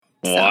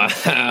So.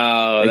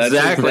 Wow, that's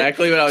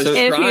exactly what I was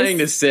trying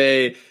to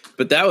say,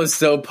 but that was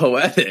so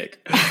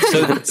poetic.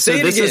 So say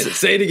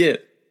it again.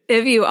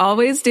 If you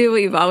always do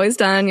what you've always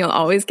done, you'll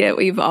always get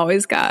what you've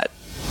always got.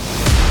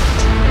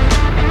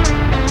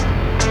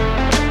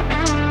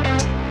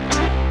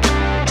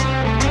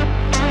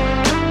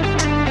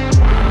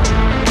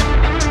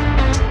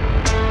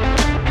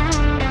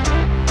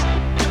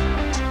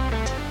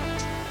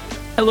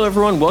 Hello,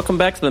 everyone. Welcome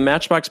back to the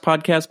Matchbox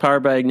Podcast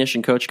powered by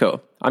Ignition Coach Co.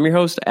 I'm your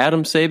host,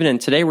 Adam Sabin,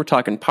 and today we're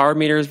talking power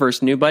meters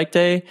versus new bike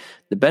day,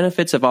 the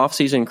benefits of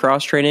off-season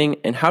cross-training,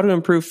 and how to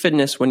improve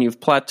fitness when you've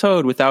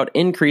plateaued without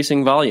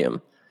increasing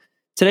volume.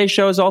 Today's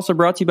show is also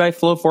brought to you by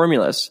Flow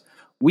Formulas.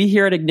 We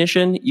here at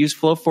Ignition use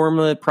Flow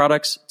Formula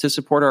products to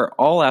support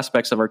all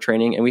aspects of our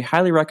training, and we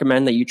highly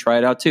recommend that you try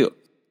it out too.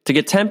 To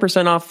get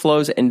 10% off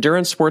Flow's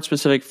endurance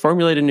sport-specific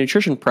formulated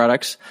nutrition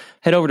products,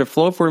 head over to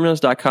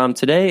flowformulas.com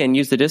today and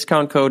use the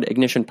discount code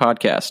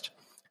IGNITIONPODCAST.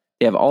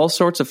 They have all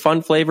sorts of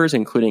fun flavors,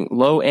 including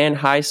low and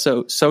high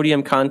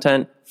sodium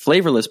content,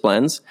 flavorless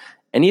blends,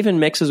 and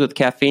even mixes with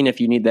caffeine if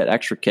you need that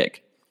extra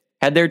kick.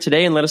 Head there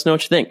today and let us know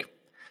what you think.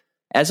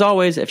 As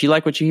always, if you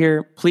like what you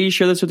hear, please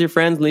share this with your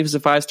friends and leave us a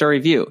 5-star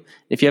review.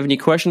 If you have any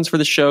questions for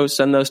the show,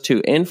 send those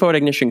to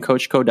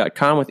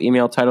info@ignitioncoachco.com with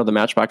email titled The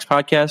Matchbox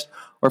Podcast,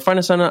 or find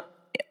us on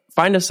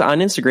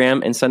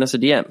Instagram and send us a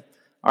DM.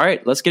 All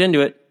right, let's get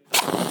into it.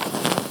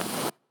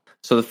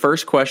 So the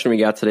first question we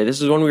got today, this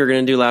is one we were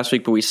going to do last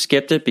week, but we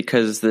skipped it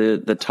because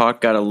the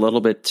talk got a little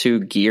bit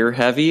too gear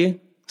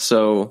heavy.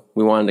 So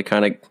we wanted to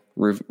kind of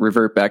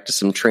revert back to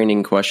some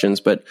training questions.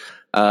 But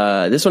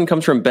this one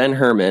comes from Ben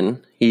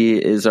Herman. He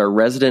is our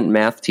resident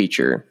math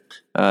teacher.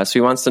 So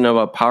he wants to know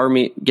about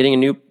getting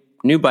a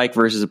new bike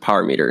versus a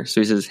power meter.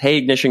 So he says, "Hey,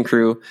 Ignition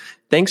crew,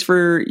 thanks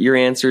for your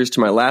answers to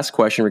my last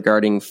question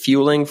regarding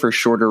fueling for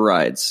shorter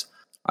rides.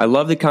 I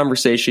love the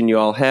conversation you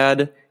all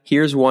had.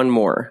 Here's one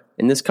more.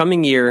 In this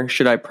coming year,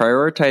 should I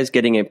prioritize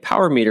getting a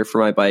power meter for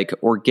my bike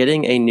or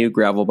getting a new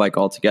gravel bike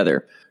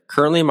altogether?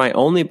 Currently, my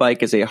only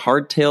bike is a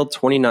hardtail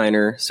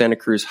 29er Santa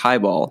Cruz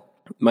Highball.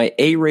 My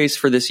A race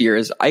for this year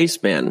is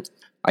Iceman.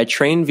 I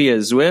train via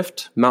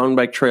Zwift, mountain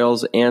bike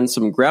trails, and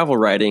some gravel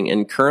riding,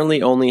 and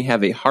currently only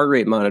have a heart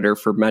rate monitor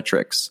for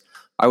metrics.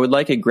 I would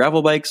like a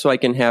gravel bike so I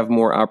can have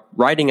more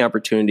riding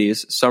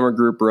opportunities, summer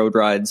group road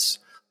rides,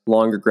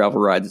 longer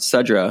gravel rides,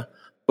 etc.,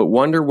 but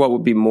wonder what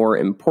would be more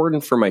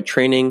important for my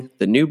training,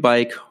 the new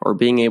bike, or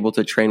being able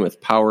to train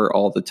with power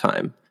all the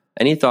time.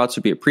 Any thoughts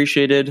would be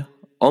appreciated.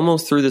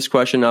 Almost threw this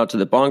question out to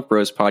the Bonk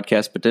Bros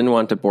podcast, but didn't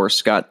want to bore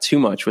Scott too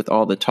much with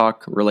all the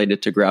talk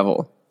related to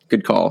gravel.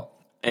 Good call."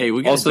 Hey,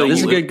 we got also, this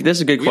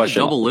is a good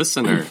question. Double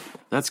listener.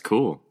 That's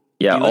cool.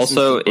 Yeah,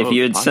 also, if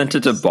you had sent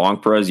it to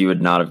Bonk Bros, you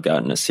would not have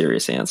gotten a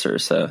serious answer,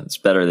 so it's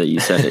better that you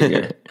sent it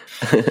here.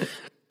 It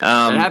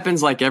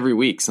happens like every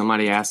week.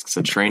 Somebody asks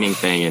a training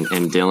thing,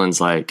 and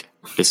Dylan's like,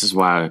 this is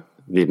why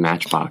the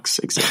Matchbox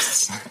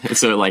exists.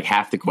 So like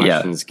half the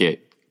questions get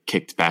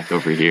kicked back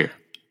over here.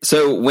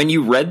 So when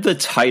you read the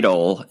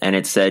title and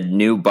it said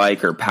new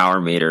bike or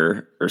power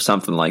meter or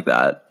something like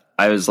that,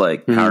 I was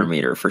like, power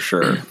meter for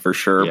sure,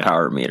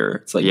 power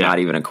meter. It's like not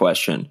even a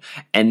question.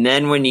 And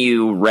then when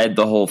you read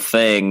the whole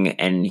thing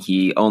and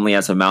he only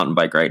has a mountain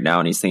bike right now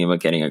and he's thinking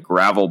about getting a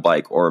gravel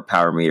bike or a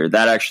power meter,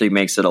 that actually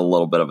makes it a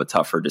little bit of a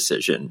tougher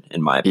decision,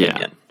 in my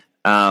opinion.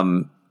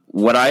 I'm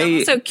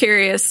so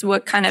curious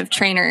what kind of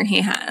trainer he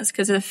has,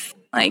 because if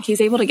like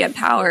he's able to get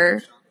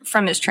power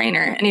from his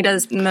trainer and he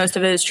does most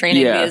of his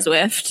training via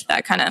Zwift,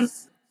 that kind of...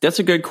 That's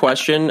a good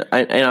question,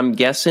 and I'm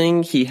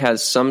guessing he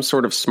has some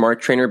sort of smart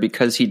trainer,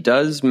 because he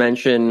does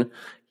mention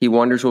he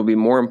wonders what will be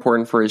more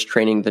important for his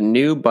training, the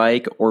new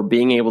bike or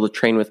being able to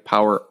train with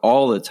power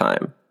all the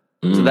time.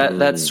 So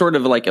that sort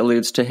of like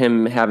alludes to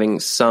him having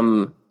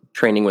some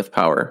training with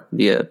power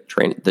via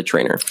the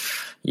trainer.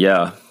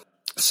 Yeah.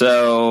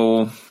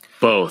 So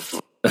both.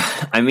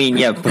 I mean,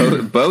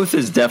 both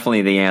is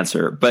definitely the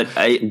answer. But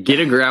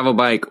get a gravel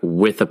bike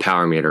with a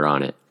power meter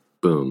on it.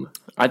 Boom.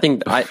 I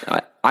think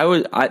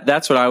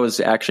that's what I was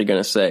actually going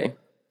to say.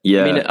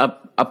 Yeah, I mean,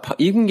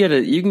 you can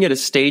get a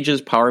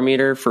Stages power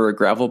meter for a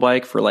gravel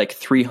bike for like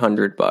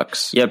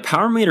 $300. Yeah,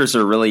 power meters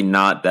are really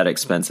not that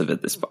expensive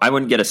at this point. I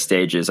wouldn't get a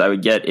Stages. I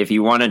would get, if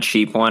you want a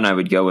cheap one, I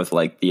would go with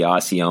like the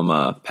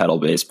Asioma pedal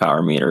based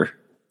power meter.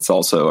 It's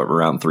also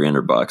around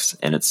 $300,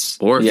 and it's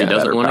or if he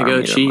doesn't want to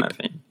go cheap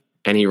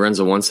and he runs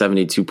a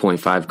 170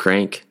 2.5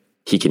 crank.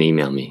 He can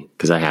email me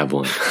because I have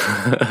one,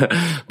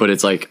 but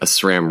it's like a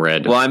SRAM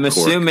red. Well, I'm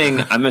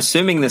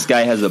assuming this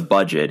guy has a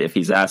budget if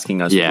he's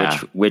asking us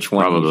which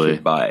one he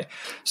should buy.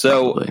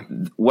 So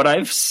what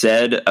I've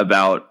said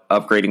about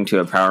upgrading to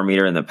a power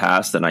meter in the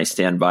past, and I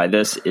stand by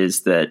this,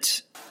 is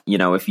that, you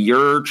know, if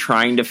you're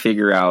trying to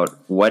figure out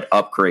what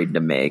upgrade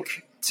to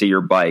make to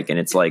your bike, and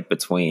it's like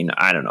between,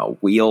 I don't know,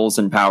 wheels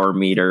and power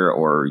meter,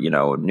 or, you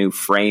know, new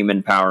frame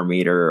and power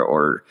meter,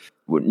 or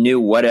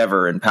new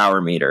whatever and power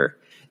meter,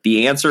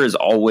 the answer is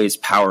always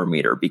power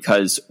meter,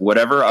 because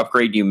whatever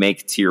upgrade you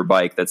make to your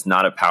bike that's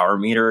not a power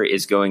meter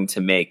is going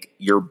to make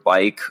your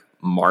bike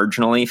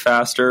marginally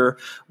faster,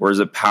 whereas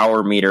a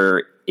power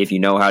meter if you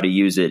know how to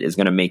use it, is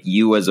going to make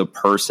you as a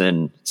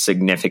person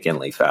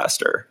significantly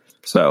faster.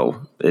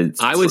 So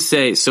I would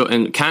say so.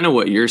 And kind of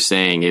what you're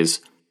saying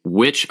is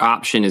which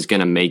option is going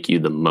to make you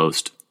the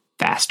most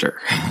faster.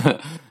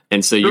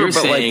 And so you're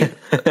saying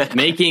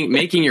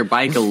making your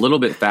bike a little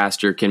bit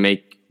faster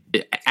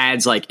it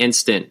adds like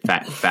instant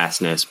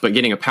fastness, but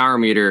getting a power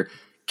meter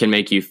can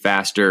make you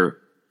faster.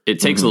 It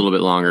takes a little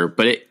bit longer,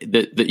 but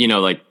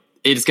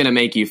it's going to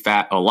make you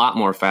a lot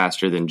more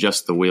faster than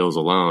just the wheels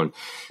alone.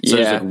 So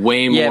there's like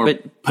way more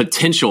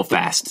potential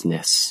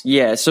fastness.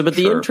 Yeah. So, but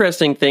the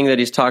interesting thing that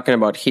he's talking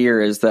about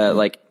here is that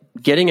like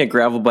getting a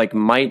gravel bike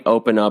might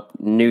open up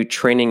new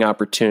training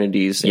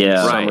opportunities in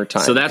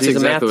summertime. So that's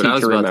exactly what I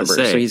was about to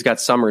say. So he's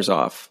got summers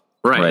off.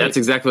 Right. That's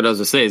exactly what I was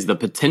going to say is the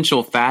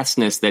potential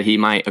fastness that he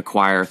might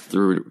acquire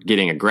through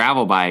getting a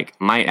gravel bike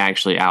might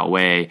actually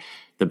outweigh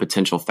the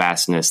potential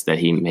fastness that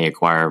he may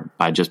acquire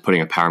by just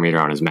putting a power meter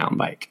on his mountain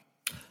bike.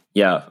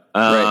 Yeah.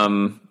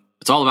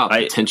 It's all about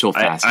potential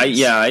fastness.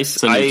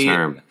 It's a new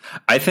term.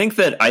 I think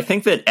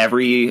that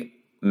every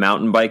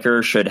mountain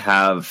biker should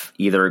have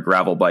either a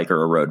gravel bike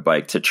or a road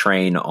bike to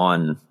train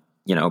on,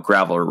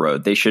 gravel or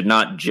road. They should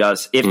not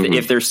just,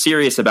 if they're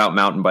serious about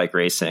mountain bike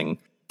racing,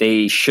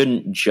 they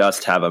shouldn't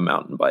just have a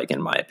mountain bike,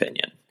 in my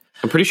opinion.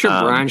 I'm pretty sure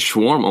Brian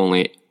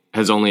Schwarm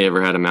has only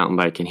ever had a mountain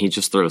bike, and he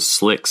just throws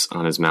slicks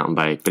on his mountain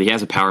bike, but he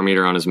has a power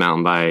meter on his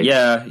mountain bike.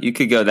 Yeah, you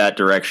could go that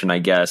direction, I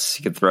guess.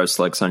 You could throw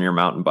slicks on your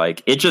mountain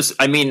bike. It just,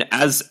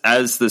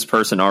 as this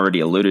person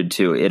already alluded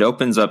to, it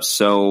opens up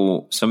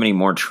so many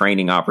more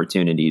training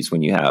opportunities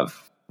when you have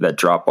that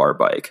drop bar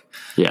bike.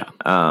 Yeah.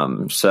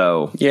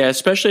 Yeah,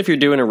 especially if you're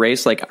doing a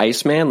race like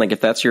Iceman, like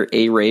if that's your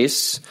A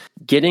race,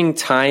 getting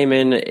time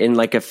in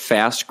like a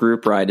fast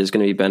group ride is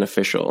going to be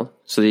beneficial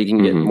so that you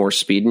can get more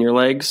speed in your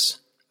legs.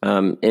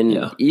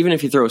 Even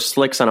if you throw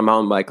slicks on a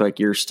mountain bike, like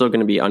you're still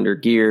going to be under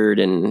geared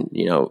and,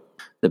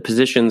 the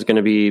position's going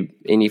to be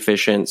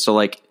inefficient. So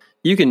like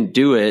you can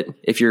do it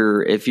if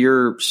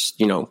you're,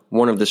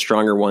 one of the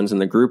stronger ones in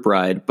the group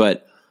ride,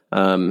 but,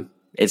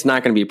 it's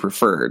not going to be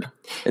preferred.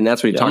 And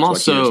that's what he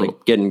talks about here, is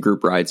like getting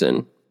group rides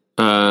in.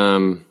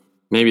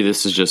 Maybe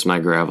this is just my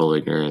gravel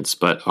ignorance,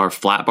 but are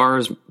flat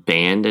bars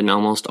banned in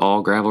almost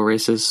all gravel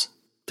races?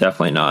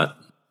 Definitely not.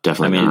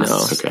 Definitely not.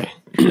 No.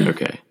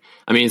 Okay.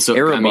 Bars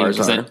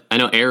are. I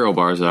know aero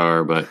bars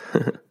are, but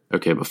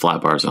okay, but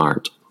flat bars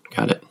aren't.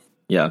 Got it.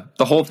 Yeah.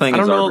 The whole thing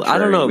is arbitrary. I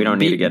don't know. We don't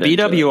need to get into it.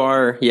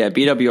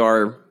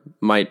 BWR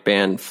might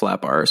ban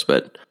flat bars,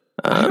 but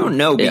I don't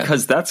know,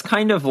 because that's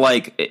kind of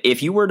like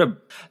if you were to,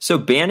 so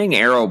banning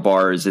aero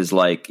bars is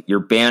like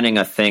you're banning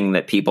a thing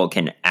that people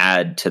can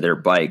add to their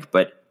bike.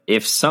 But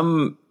if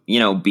some,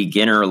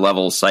 beginner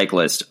level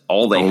cyclist,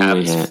 all they have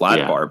is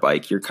flat bar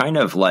bike, you're kind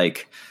of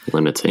like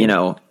limiting,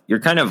 you're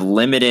kind of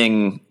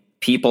limiting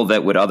people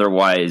that would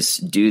otherwise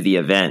do the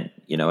event.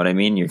 You know what I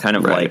mean? You're kind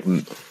of like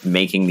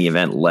making the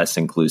event less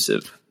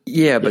inclusive.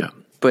 Yeah,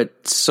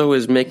 but so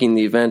is making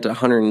the event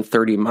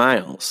 130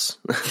 miles.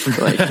 Good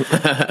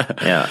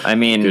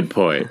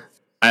point.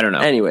 I don't know.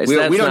 Anyways, we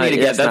don't need to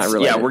get that.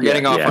 Really, we're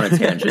getting off on a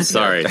tangent.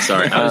 Sorry.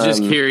 I was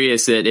just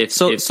curious that if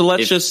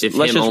let's just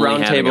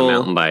round table a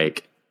mountain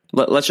bike.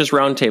 Let's just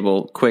round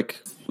table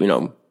quick.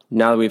 Now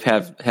that we've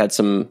had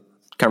some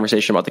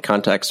conversation about the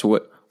context,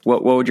 what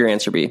would your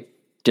answer be?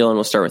 Dylan,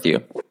 we'll start with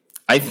you.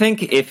 I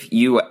think if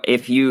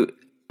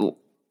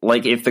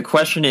the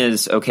question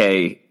is,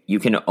 okay, you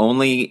can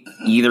only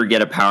either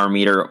get a power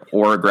meter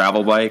or a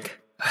gravel bike,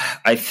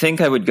 I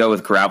think I would go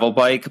with gravel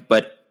bike,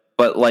 but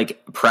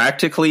like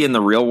practically in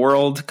the real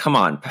world, come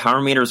on,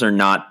 power meters are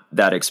not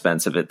that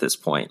expensive at this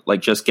point.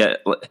 Like just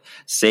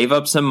save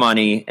up some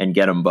money and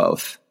get them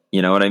both.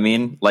 You know what I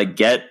mean? Like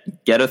get a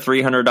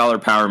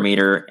 $300 power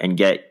meter and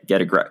get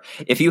a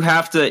if you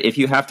have to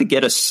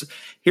get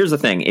here's the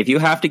thing. If you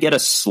have to get a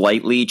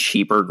slightly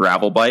cheaper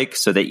gravel bike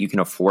so that you can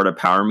afford a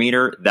power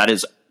meter, that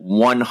is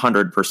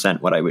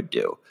 100% what I would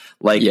do.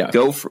 Like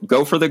go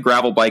for the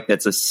gravel bike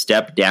that's a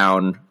step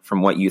down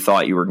from what you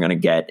thought you were going to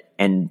get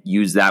and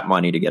use that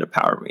money to get a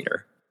power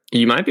meter.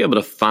 You might be able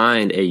to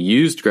find a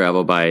used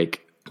gravel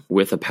bike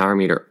with a power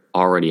meter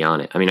already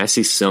on it. I mean, I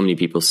see so many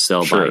people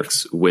sell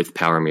bikes with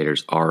power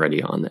meters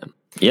already on them.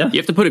 Yeah. You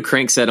have to put a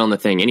crankset on the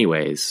thing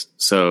anyways.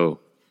 So,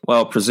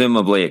 well,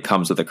 presumably it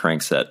comes with a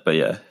crankset, but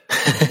yeah.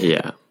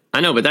 Yeah.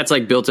 I know, but that's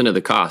like built into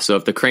the cost. So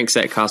if the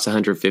crankset costs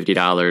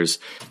 $150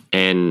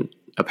 and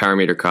a power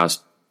meter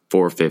costs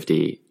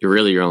 $450,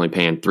 you're only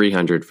paying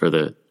 $300 for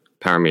the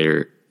power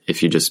meter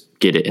if you just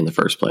get it in the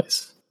first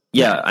place.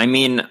 Yeah. I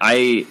mean,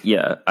 I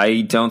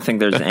don't think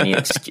there's any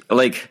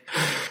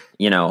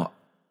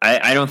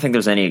I don't think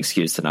there's any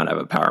excuse to not have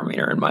a power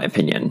meter, in my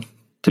opinion,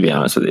 to be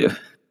honest with you.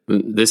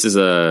 This is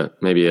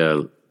maybe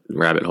a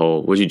rabbit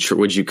hole.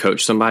 Would you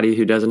coach somebody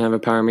who doesn't have a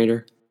power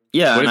meter?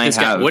 Yeah.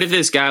 What if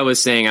this guy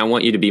was saying, I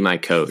want you to be my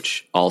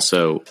coach?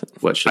 Also,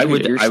 what should I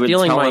do? You're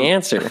stealing my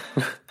answer.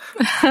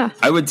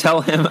 I would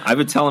tell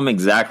him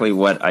exactly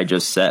what I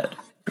just said,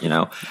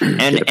 and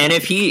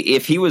if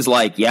he was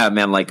like, yeah,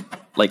 man, like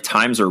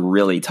times are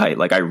really tight.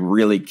 Like I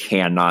really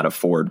cannot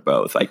afford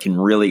both. I can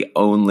really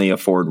only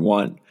afford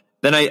one.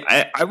 then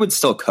I would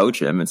still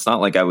coach him. It's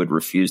not like I would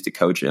refuse to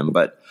coach him,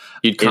 but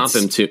you'd comp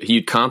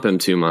him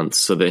 2 months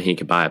so that he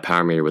could buy a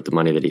power meter with the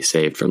money that he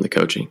saved from the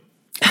coaching.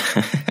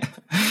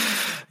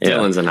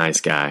 Dylan's a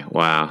nice guy.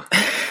 Wow.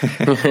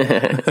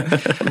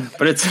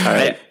 But it's all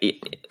right.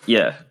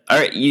 All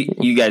right,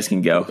 you guys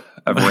can go.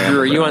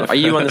 Are you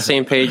on the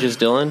same page as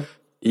Dylan?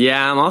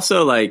 Yeah, I'm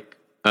also like,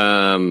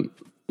 I'm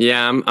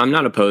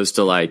not opposed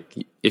to like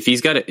if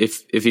he's got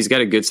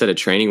a good set of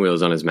training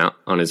wheels on his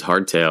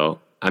hardtail.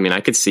 I mean,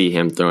 I could see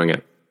him throwing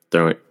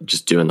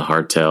just doing the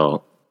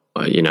hardtail,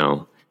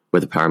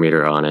 with a power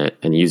meter on it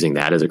and using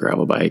that as a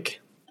gravel bike.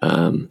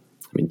 I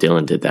mean,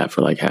 Dylan did that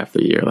for like half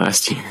the year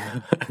last year.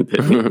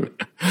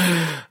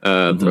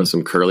 Throw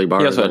some curly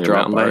bars on your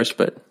mountain bike,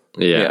 but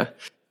yeah.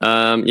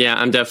 I'm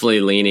definitely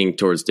leaning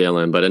towards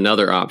Dylan, but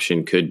another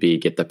option could be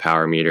get the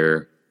power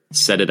meter,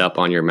 set it up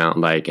on your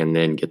mountain bike, and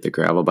then get the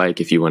gravel bike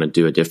if you want to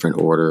do a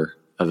different order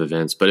of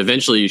events. But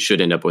eventually you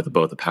should end up with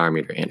both a power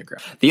meter and a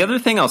gravel. The other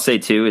thing I'll say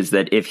too is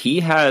that if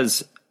he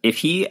has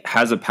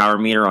a power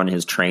meter on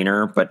his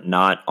trainer, but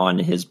not on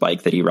his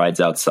bike that he rides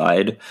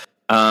outside,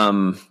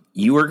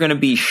 you are going to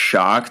be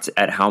shocked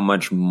at how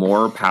much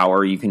more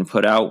power you can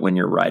put out when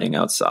you're riding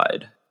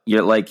outside.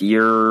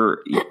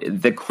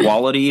 The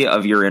quality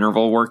of your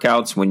interval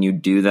workouts when you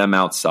do them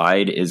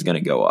outside is going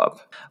to go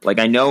up. Like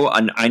I know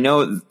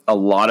a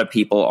lot of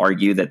people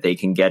argue that they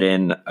can get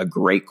in a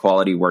great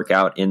quality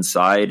workout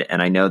inside.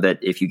 And I know that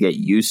if you get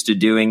used to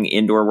doing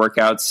indoor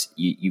workouts,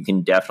 you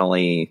can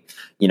definitely,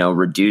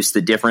 reduce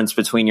the difference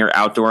between your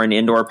outdoor and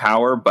indoor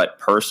power. But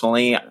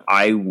personally,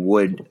 I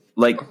would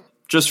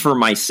just for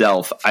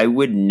myself, I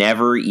would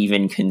never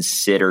even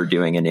consider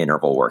doing an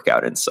interval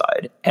workout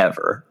inside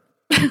ever.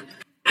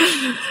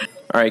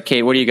 All right,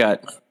 Kate, what do you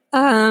got?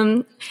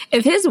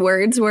 If his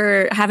words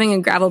were having a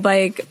gravel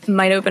bike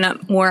might open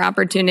up more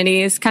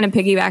opportunities, kind of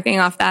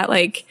piggybacking off that,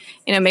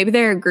 maybe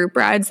there are group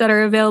rides that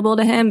are available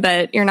to him,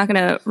 but you're not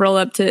going to roll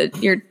up to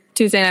your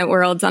Tuesday Night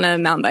Worlds on a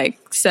mountain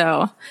bike.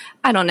 So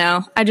I don't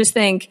know. I just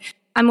think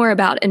I'm more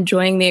about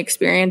enjoying the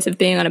experience of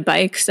being on a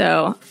bike.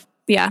 So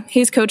yeah,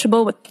 he's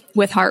coachable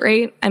with heart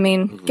rate. I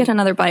mean, get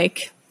another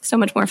bike. So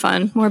much more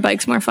fun. More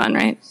bikes, more fun,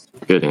 right?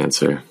 Good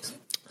answer.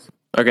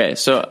 Okay,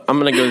 so I'm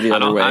going to go the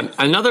other way.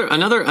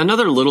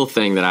 Another little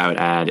thing that I would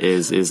add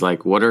is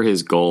like, what are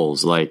his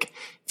goals? Like,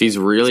 if he's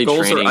really his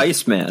goals training, are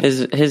Iceman.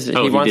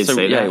 He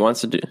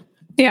wants to do.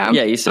 Yeah,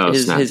 he said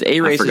his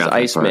A race is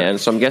Iceman.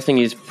 So I'm guessing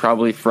he's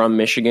probably from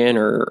Michigan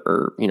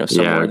or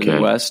somewhere in the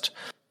Midwest.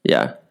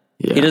 Yeah.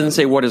 He doesn't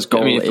say what his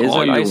goal is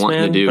at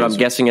Iceman, but I'm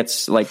guessing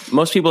it's like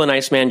most people in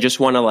Iceman just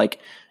want to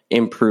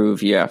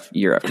improve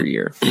year after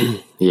year.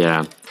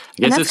 Yeah.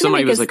 I guess if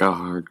somebody was a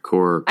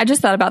hardcore... I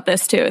just thought about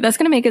this too. That's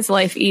going to make his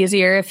life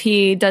easier if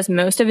he does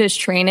most of his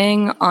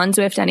training on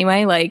Zwift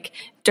anyway.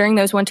 During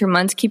those winter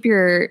months, keep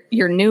your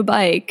new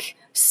bike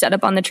set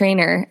up on the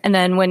trainer. And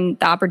then when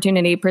the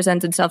opportunity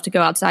presents itself to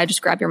go outside,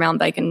 just grab your mountain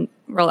bike and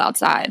roll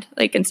outside.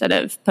 Instead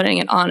of putting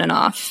it on and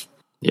off.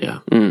 Yeah.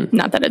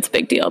 Not that it's a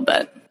big deal,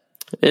 but...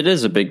 It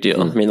is a big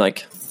deal. I mean,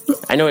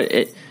 I know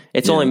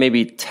it's only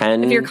maybe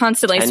 10... If you're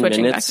constantly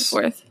switching back and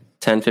forth.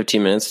 10,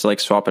 15 minutes to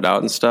swap it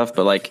out and stuff.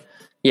 But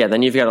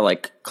then you've got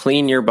to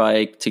clean your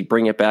bike to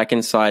bring it back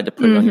inside to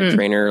put it on your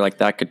trainer.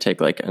 That could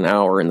take an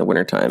hour in the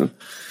wintertime.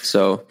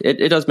 So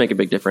it does make a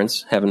big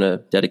difference having a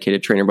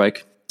dedicated trainer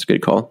bike. It's a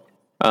good call.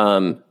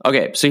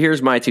 Okay, so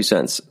here's my 2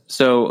 cents.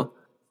 So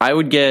I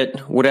would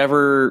get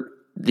whatever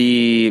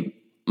the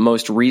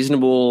most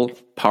reasonable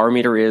power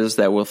meter is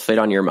that will fit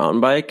on your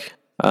mountain bike.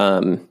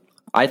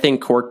 I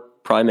think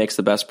Cork probably makes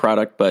the best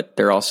product, but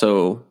they're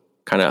also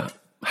kind of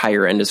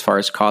higher end as far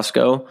as costs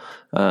go.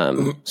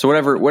 So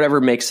whatever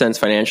makes sense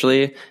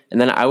financially.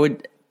 And then I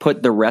would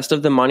put the rest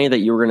of the money that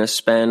you were going to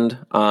spend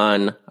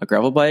on a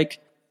gravel bike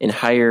and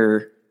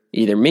hire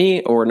either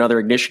me or another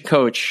Ignition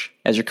coach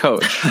as your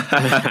coach.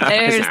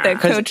 There's the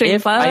coaching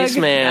plug.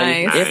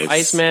 If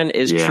Iceman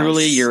is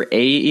truly your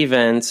A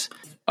event,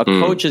 a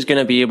coach is going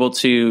to be able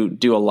to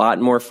do a lot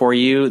more for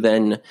you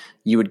than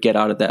you would get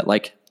out of that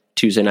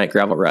Tuesday night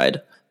gravel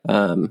ride,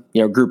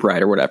 group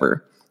ride or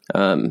whatever.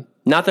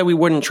 Not that we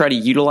wouldn't try to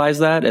utilize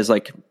that as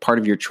part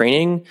of your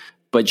training,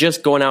 but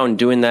just going out and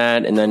doing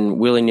that and then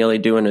willy-nilly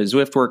doing a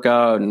Zwift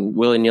workout and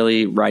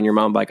willy-nilly riding your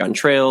mountain bike on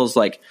trails,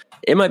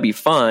 it might be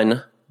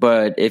fun,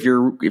 but if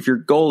your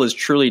goal is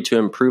truly to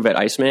improve at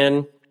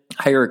Iceman,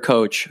 hire a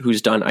coach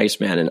who's done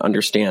Iceman and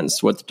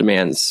understands what the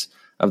demands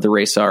of the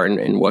race are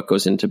and what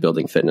goes into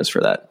building fitness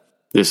for that.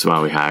 This is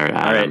why we hired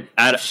Adam.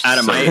 All right,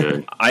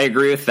 Adam, I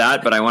agree with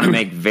that, but I want to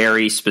make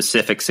very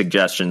specific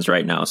suggestions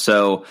right now.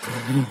 So,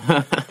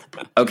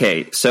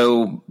 okay,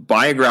 so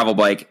buy a gravel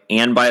bike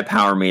and buy a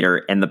power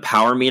meter, and the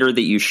power meter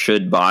that you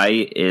should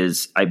buy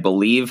is, I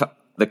believe,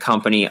 the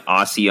company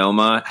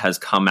Osceola has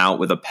come out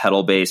with a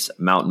pedal-based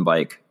mountain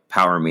bike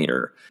power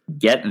meter.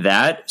 Get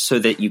that so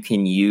that you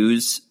can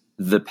use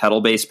the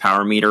pedal-based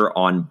power meter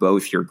on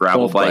both your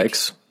gravel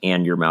bikes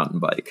and your mountain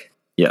bike.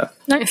 Yeah.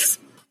 Nice.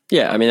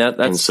 Yeah, I mean, that's...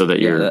 And so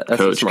that your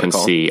coach can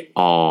see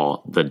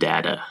all the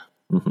data.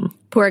 Mm-hmm.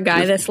 Poor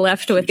guy that's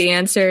left with the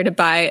answer to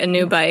buy a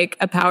new bike,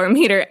 a power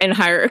meter, and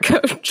hire a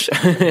coach.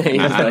 I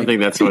don't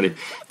think that's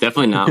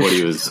definitely not what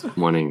he was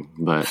wanting,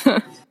 but.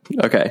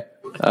 Okay.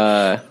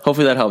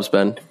 Hopefully that helps,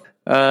 Ben.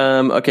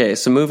 Okay,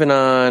 so moving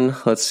on,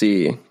 let's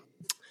see.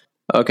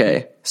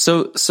 Okay,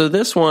 so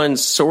this one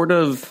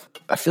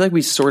I feel like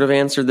we sort of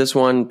answered this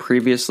one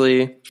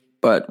previously,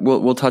 but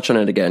we'll touch on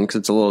it again because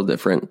it's a little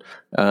different.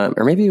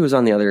 Or maybe it was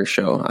on the other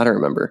show. I don't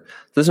remember.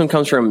 This one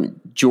comes from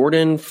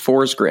Jordan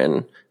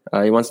Forsgren.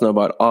 He wants to know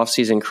about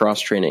off-season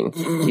cross-training.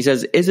 He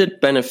says, is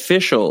it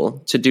beneficial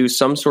to do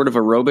some sort of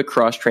aerobic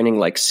cross-training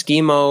like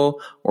skimo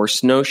or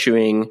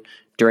snowshoeing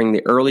during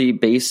the early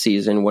base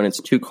season when it's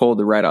too cold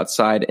to ride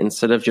outside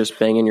instead of just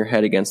banging your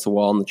head against the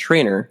wall in the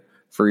trainer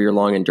for your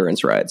long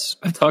endurance rides?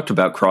 I talked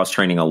about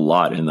cross-training a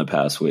lot in the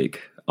past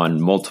week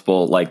on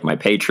multiple, like my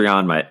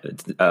Patreon, my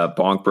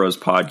Bonk Bros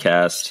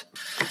podcast.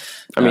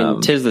 I mean,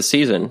 'tis the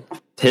season.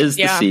 The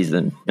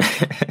season.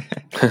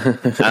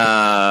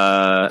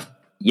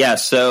 Yeah,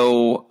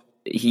 so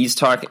he's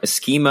talking.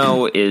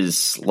 Skimo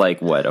is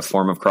like what, a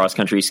form of cross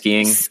country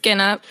skiing? Skin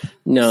up.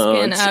 No,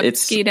 Skin up,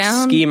 it's ski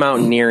down. Ski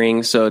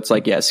mountaineering. So it's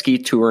like ski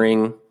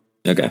touring.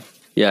 Okay.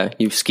 Yeah,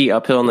 you ski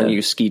uphill and then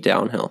you ski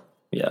downhill.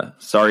 Yeah.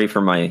 Sorry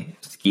for my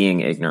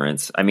skiing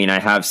ignorance. I mean, I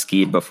have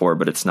skied before,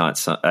 but it's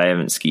not. I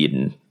haven't skied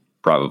in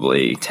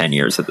probably 10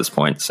 years at this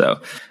point. So,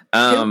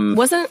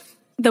 wasn't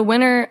the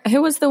winner?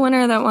 Who was the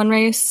winner of that one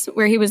race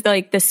where he was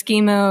like the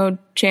skimo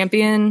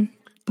champion?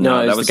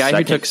 No, that was the guy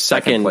who took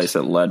second place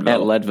at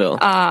Leadville.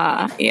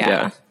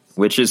 Yeah.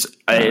 Which is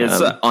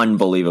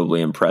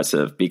unbelievably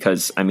impressive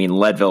because, I mean,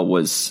 Leadville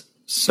was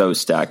so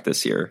stacked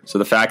this year. So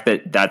the fact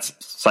that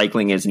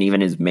cycling isn't even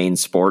his main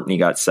sport and he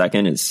got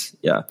second is,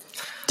 yeah.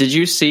 Did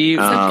you see?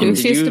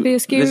 Goose used to be a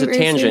ski There's a racer.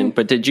 tangent,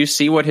 but did you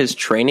see what his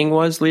training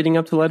was leading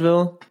up to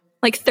Leadville?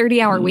 Like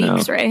 30-hour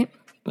weeks, right?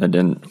 I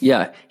didn't.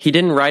 Yeah, he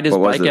didn't ride his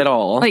bike at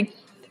all.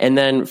 And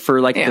then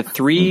for the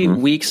 3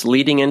 weeks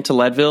leading into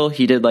Leadville,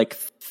 he did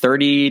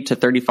 30 to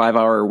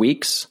 35-hour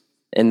weeks,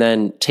 and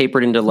then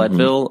tapered into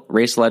Leadville,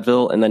 raced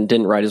Leadville, and then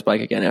didn't ride his bike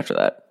again after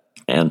that.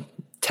 And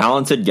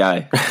talented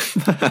guy.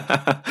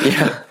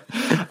 Yeah.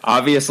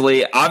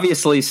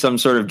 Obviously some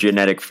sort of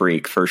genetic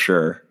freak for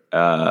sure.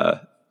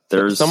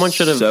 There's someone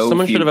should have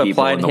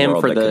applied him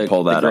for the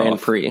Grand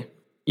Prix.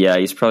 Yeah,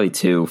 he's probably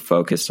too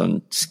focused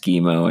on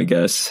skimo, I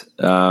guess.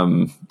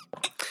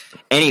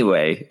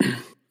 Anyway,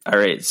 all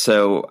right.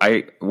 So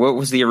what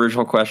was the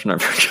original question? I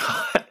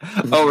forgot.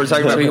 Oh, we're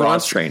talking about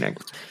cross training.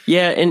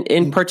 Yeah, and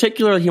in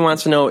particular, he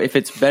wants to know if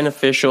it's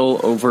beneficial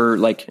over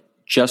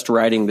just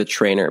riding the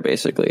trainer,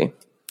 basically.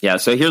 Yeah,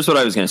 so here's what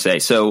I was going to say.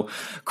 So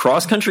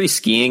cross-country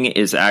skiing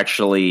is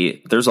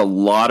actually, there's a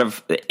lot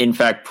of, in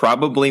fact,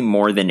 probably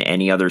more than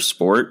any other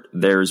sport,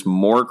 there's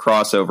more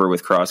crossover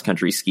with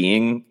cross-country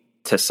skiing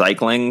to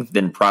cycling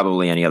than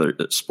probably any other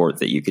sport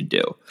that you could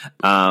do.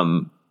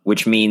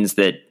 Which means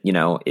that,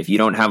 if you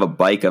don't have a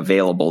bike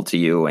available to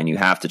you and you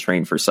have to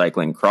train for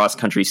cycling,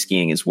 cross-country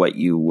skiing is what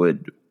you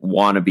would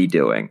want to be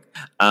doing.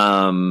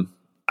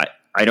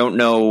 I don't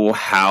know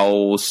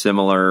how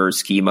similar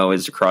skimo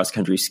is to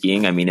cross-country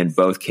skiing. I mean, in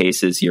both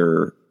cases,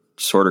 you're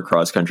sort of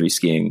cross-country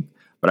skiing,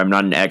 but I'm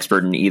not an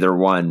expert in either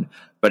one.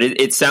 But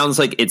it sounds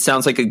like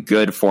a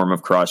good form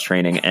of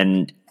cross-training.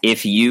 And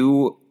if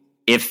the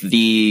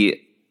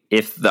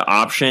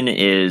option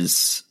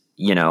is,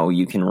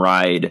 you can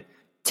ride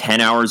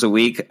 10 hours a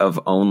week of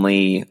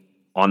only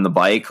on the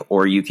bike,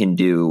 or you can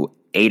do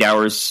 8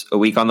 hours a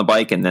week on the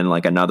bike and then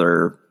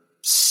another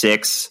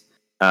 6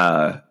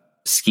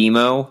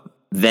 skimo,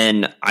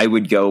 then I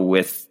would go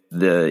with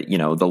the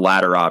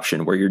latter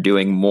option where you're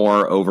doing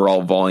more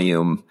overall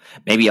volume,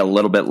 maybe a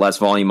little bit less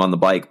volume on the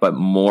bike, but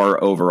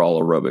more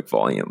overall aerobic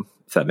volume,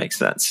 if that makes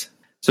sense.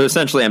 So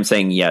essentially I'm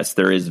saying, yes,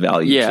 there is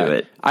value to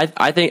it.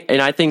 I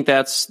think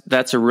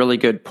that's a really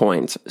good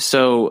point.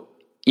 So,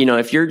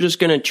 if you're just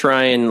going to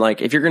try and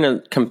if you're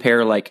going to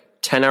compare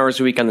 10 hours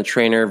a week on the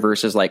trainer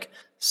versus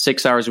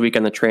 6 hours a week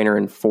on the trainer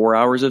and 4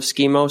 hours of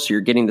skimo, so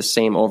you're getting the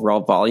same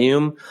overall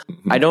volume.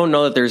 Mm-hmm. I don't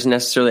know that there's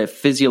necessarily a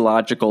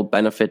physiological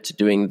benefit to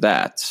doing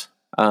that.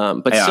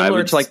 But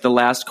similar to the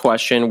last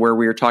question where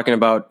we were talking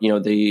about,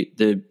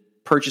 the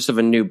purchase of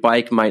a new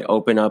bike might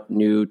open up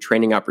new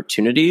training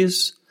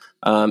opportunities,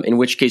 in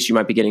which case you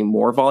might be getting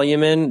more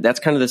volume in. That's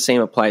kind of the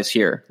same applies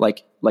here.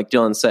 Like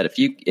Dylan said,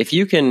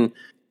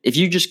 if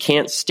you just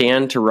can't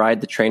stand to ride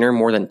the trainer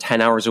more than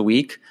 10 hours a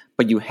week,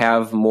 but you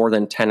have more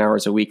than 10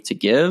 hours a week to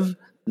give,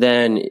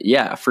 then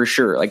yeah, for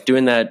sure.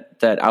 Doing that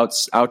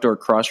outdoor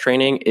cross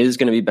training is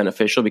going to be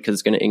beneficial because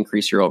it's going to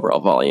increase your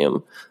overall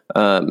volume.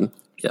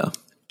 Yeah.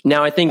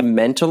 Now I think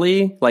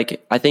mentally,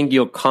 I think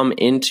you'll come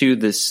into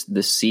this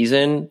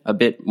season a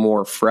bit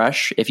more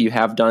fresh if you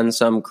have done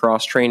some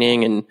cross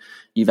training and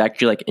you've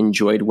actually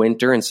enjoyed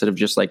winter instead of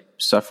just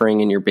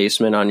suffering in your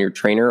basement on your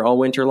trainer all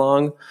winter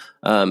long.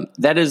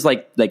 That is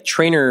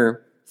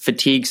trainer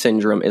fatigue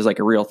syndrome is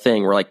a real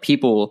thing where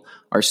people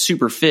are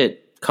super fit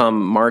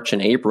come March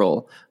and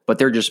April, but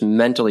they're just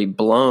mentally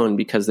blown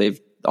because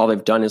all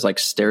they've done is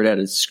stared at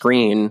a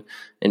screen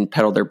and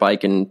pedaled their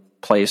bike and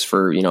place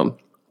for,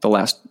 the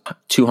last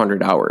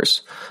 200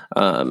 hours.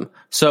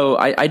 So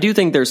I do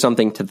think there's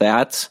something to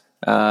that.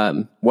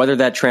 Whether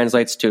that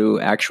translates to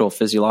actual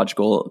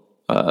physiological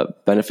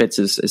benefits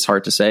is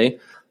hard to say.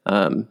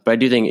 But I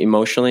do think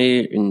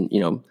emotionally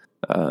and,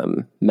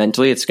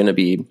 mentally, it's going to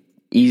be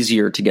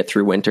easier to get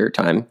through winter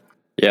time.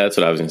 Yeah, that's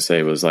what I was going to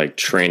say was like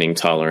training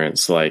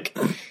tolerance. Like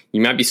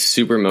you might be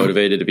super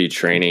motivated to be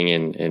training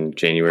in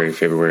January,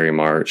 February,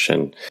 March.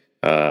 And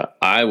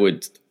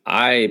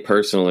I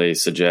personally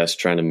suggest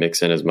trying to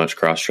mix in as much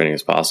cross training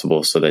as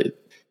possible so that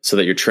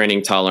your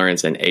training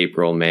tolerance in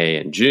April, May,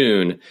 and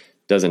June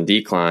doesn't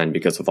decline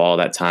because of all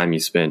that time you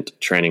spent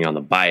training on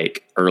the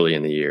bike early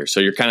in the year. So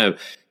you're kind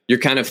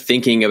of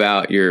thinking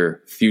about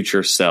your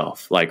future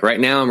self. Like right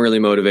now I'm really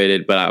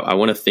motivated, but I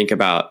want to think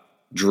about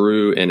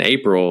Drew in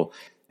April.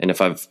 And if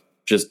I've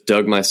just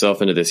dug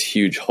myself into this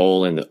huge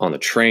hole on the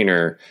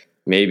trainer,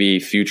 maybe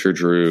future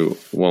Drew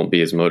won't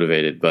be as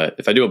motivated. But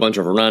if I do a bunch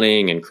of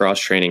running and cross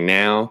training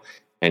now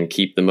and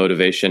keep the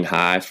motivation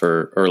high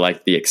or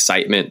like the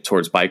excitement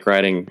towards bike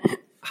riding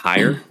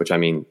higher, which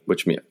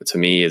to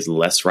me is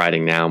less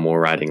riding now, more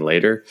riding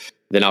later,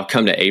 then I'll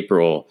come to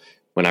April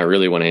when I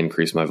really want to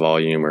increase my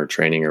volume or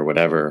training or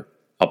whatever.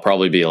 I'll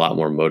probably be a lot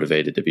more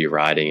motivated to be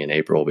riding in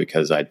April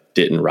because I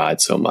didn't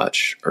ride so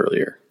much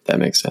earlier. If that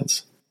makes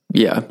sense.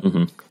 Yeah.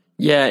 Mm-hmm.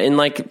 Yeah. And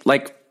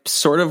like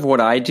sort of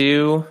what I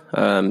do.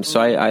 So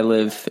I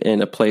live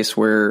in a place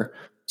where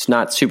it's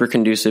not super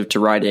conducive to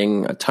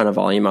riding a ton of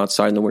volume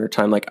outside in the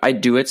wintertime. Like I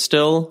do it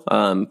still,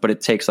 but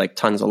it takes like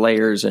tons of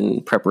layers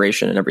and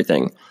preparation and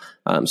everything.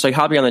 So like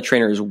hopping on the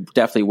trainer is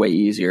definitely way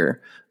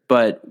easier.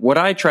 But what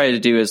I try to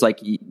do is like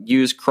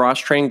use cross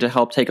training to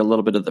help take a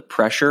little bit of the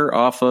pressure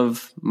off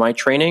of my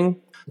training.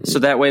 Mm-hmm. So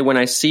that way, when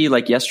I see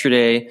like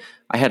yesterday,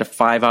 I had a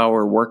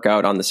 5-hour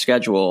workout on the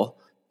schedule.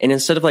 And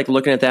instead of like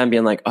looking at that and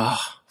being like,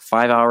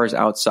 5 hours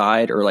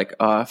outside or like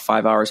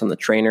 5 hours on the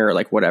trainer or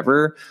like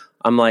whatever,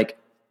 I'm like,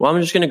 well, I'm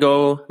going to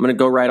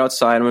go ride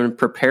outside. I'm going to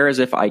prepare as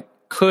if I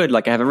could,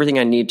 like I have everything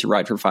I need to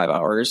ride for 5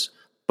 hours.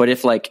 But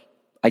if like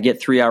I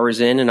get 3 hours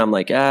in and I'm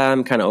like,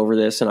 I'm kind of over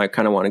this and I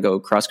kind of want to go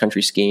cross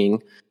country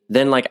skiing,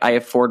 then like I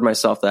afford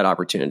myself that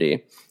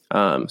opportunity.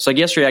 So like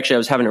yesterday, actually, I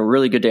was having a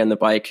really good day on the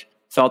bike,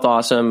 felt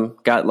awesome,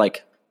 got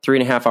like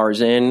 3.5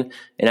 hours in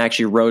and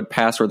actually rode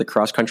past where the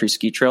cross country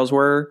ski trails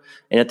were.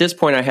 And at this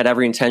point I had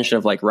every intention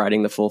of like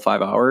riding the full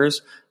 5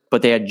 hours,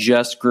 but they had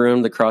just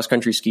groomed the cross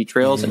country ski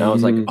trails. And I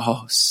was like,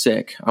 oh,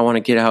 sick. I want to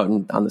get out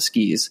on the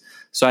skis.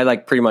 So I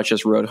like pretty much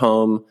just rode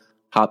home,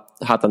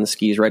 hopped on the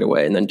skis right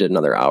away and then did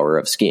another hour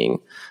of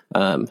skiing.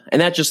 And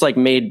that just like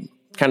made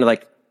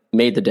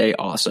the day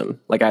awesome.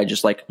 Like I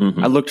just like,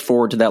 I looked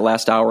forward to that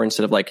last hour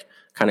instead of like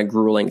kind of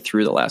grueling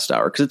through the last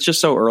hour. Cause it's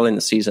just so early in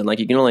the season. Like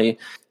you can only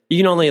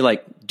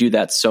like do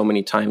that so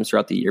many times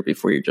throughout the year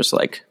before you're just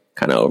like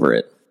kind of over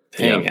it.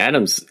 Dang,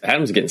 Adam's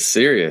getting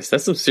serious.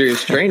 That's some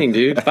serious training,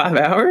 dude. 5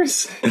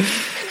 hours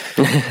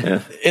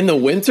in the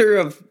winter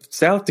of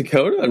North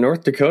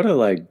Dakota.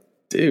 Like,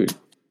 dude,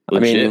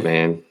 legit,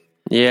 man.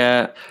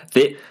 Yeah.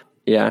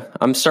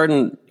 I'm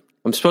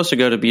supposed to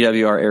go to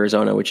BWR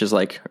Arizona, which is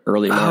like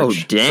early March. Oh,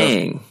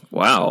 dang. So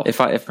wow. If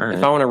I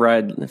want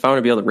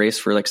to be able to race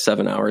for like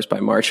 7 hours by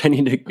March, I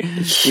need to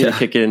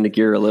kick it into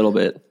gear a little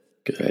bit.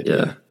 Good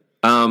idea.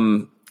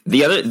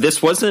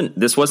 This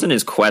wasn't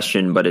his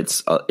question, but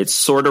it's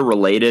sort of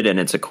related, and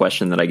it's a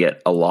question that I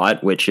get a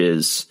lot, which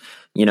is,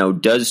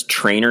 does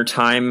trainer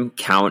time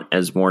count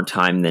as more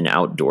time than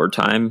outdoor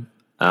time?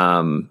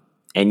 And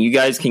you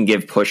guys can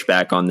give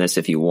pushback on this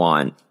if you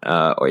want,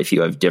 or if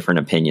you have different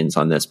opinions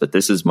on this, but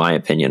this is my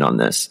opinion on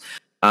this.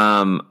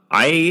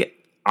 I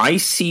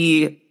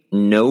see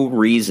no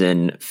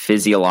reason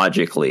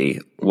physiologically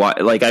why,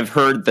 like I've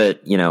heard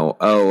that,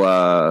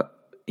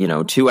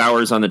 2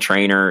 hours on the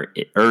trainer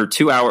or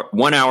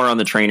 1 hour on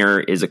the trainer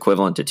is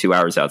equivalent to 2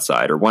 hours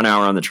outside, or 1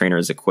 hour on the trainer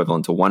is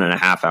equivalent to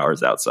 1.5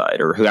 hours outside,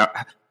 or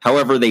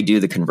however they do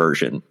the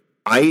conversion.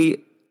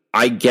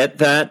 I get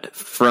that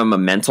from a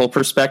mental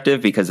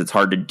perspective because it's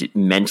hard to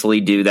mentally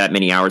do that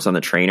many hours on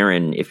the trainer.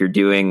 And if you're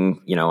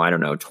doing,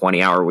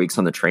 20-hour weeks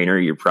on the trainer,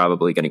 you're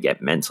probably going to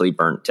get mentally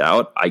burnt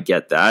out. I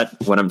get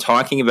that. What I'm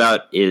talking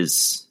about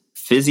is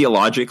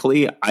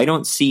physiologically, I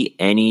don't see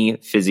any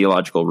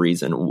physiological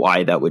reason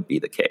why that would be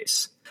the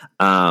case.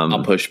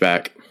 I'll push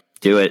back.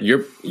 Do it.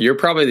 You're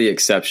probably the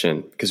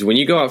exception because when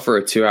you go out for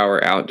a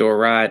 2-hour outdoor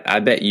ride,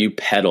 I bet you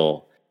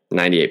pedal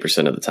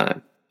 98% of the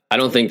time. I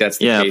don't think that's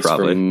the case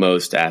for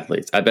most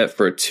athletes. I bet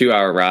for a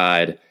 2-hour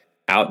ride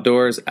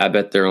outdoors, I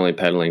bet they're only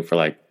pedaling for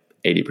like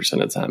 80% of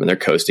the time, and they're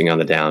coasting on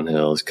the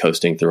downhills,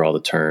 coasting through all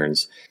the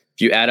turns.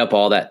 If you add up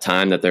all that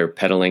time that they're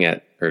pedaling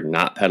at or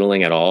not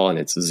pedaling at all, and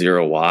it's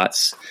 0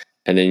 watts,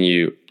 and then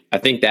I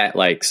think that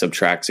like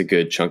subtracts a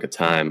good chunk of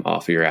time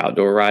off of your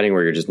outdoor riding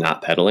where you're just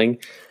not pedaling.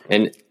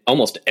 And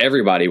almost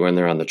everybody when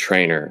they're on the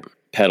trainer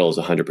pedals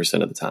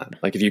 100% of the time.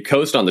 Like if you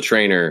coast on the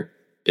trainer,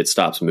 it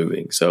stops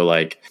moving. So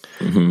like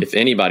if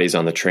anybody's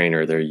on the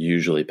trainer, they're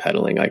usually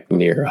pedaling like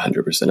near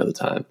 100% of the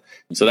time.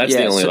 So that's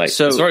the only as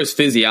far as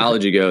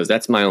physiology goes,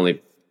 that's my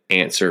only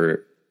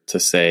answer to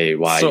say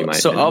why you might.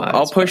 So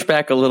I'll push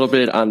back a little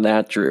bit on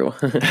that, Drew.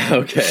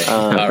 Okay.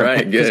 All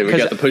right. Good. We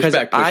got the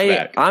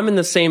pushback. I'm in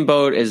the same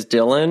boat as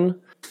Dylan.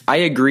 I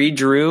agree,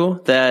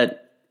 Drew,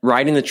 that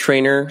riding the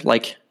trainer,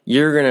 like,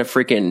 you're going to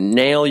freaking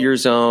nail your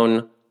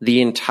zone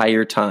the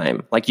entire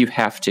time. Like, you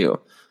have to.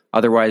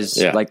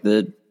 Otherwise, like,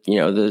 the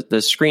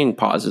screen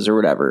pauses or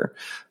whatever.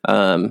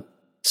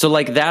 So,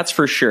 like, that's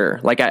for sure.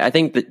 Like, I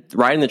think that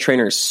riding the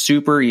trainer is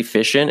super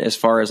efficient as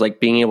far as, like,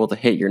 being able to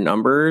hit your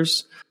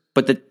numbers.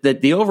 But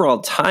the overall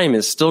time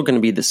is still going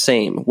to be the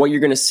same. What you're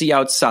going to see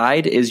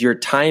outside is your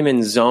time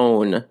in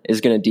zone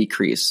is going to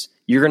decrease.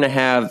 You're going to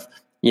have,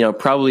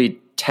 probably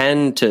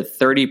 10 to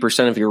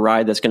 30% of your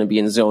ride that's going to be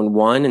in zone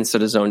 1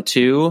 instead of zone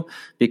 2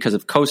 because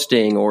of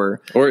coasting or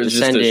it's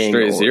descending, just a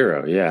straight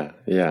zero.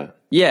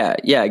 Yeah,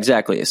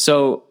 exactly.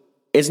 So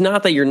it's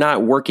not that you're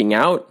not working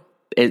out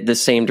at the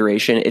same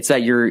duration. It's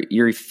that your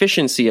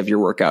efficiency of your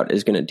workout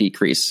is going to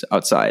decrease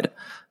outside.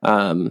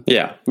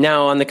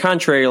 Now, on the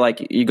contrary,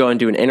 like, you go and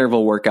do an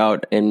interval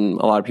workout, and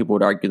a lot of people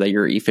would argue that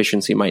your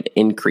efficiency might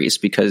increase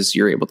because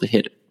you're able to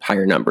hit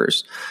higher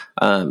numbers.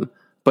 But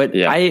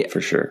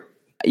for sure.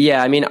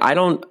 Yeah, I mean, I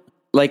don't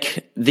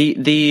like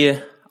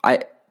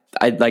I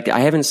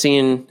haven't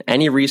seen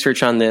any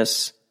research on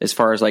this as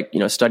far as, like,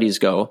 studies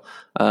go.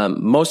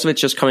 Most of it's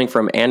just coming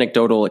from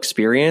anecdotal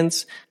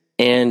experience,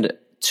 and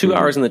 2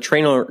 hours in the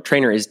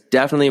trainer is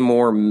definitely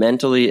more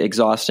mentally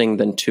exhausting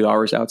than 2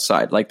 hours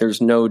outside. Like, there's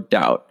no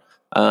doubt.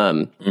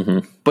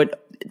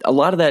 But a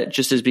lot of that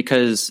just is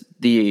because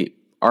the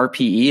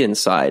RPE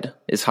inside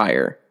is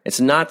higher. It's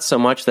not so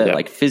much that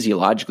like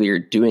physiologically you're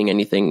doing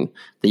anything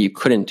that you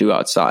couldn't do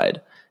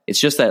outside. It's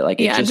just that, like,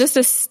 it's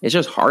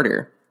just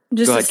harder.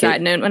 Just a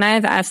side note, when I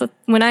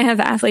have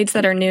athletes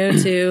that are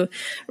new to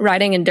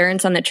riding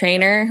endurance on the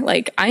trainer,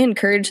 like, I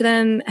encourage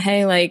them,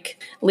 hey,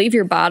 like, leave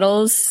your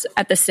bottles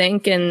at the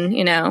sink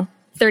and,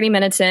 30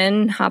 minutes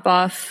in, hop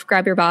off,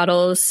 grab your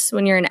bottles.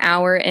 When you're an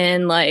hour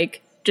in,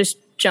 like, just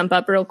jump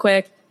up real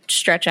quick,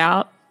 stretch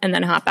out, and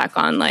then hop back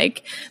on,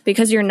 like,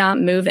 because you're not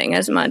moving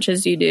as much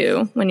as you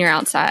do when you're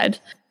outside.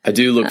 I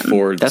do look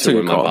forward to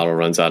when my bottle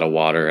runs out of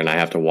water and I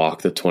have to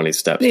walk the 20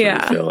 steps to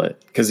refill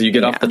it. Because you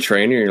get off the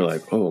trainer and you're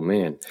like, oh,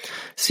 man.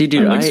 See,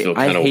 dude, I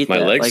hate my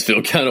that. legs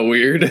feel kind of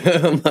weird.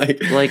 I'm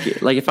like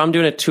if I'm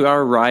doing a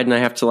 2-hour ride and I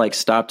have to, like,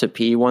 stop to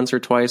pee once or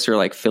twice or,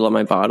 like, fill up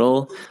my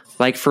bottle,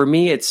 like, for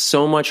me, it's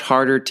so much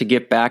harder to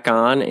get back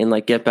on and,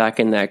 like, get back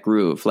in that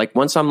groove. Like,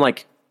 once I'm,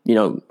 like,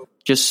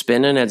 just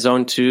spinning at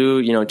zone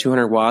 2,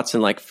 200 watts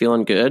and, like,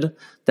 feeling good,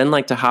 then,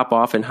 like, to hop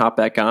off and hop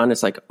back on,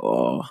 it's like,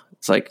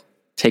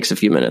 takes a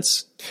few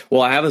minutes.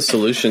 Well, I have a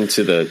solution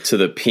to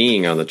the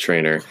peeing on the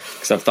trainer,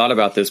 because I've thought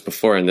about this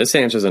before, and this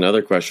answers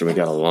another question we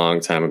got a long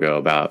time ago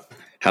about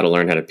how to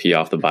learn how to pee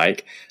off the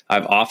bike.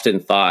 I've often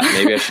thought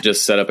maybe I should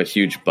just set up a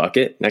huge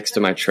bucket next to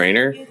my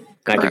trainer.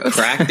 I could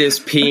practice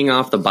peeing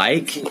off the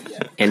bike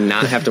and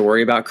not have to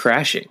worry about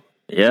crashing.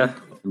 Yeah.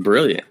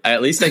 Brilliant.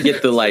 At least I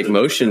get the, like,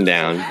 motion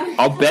down.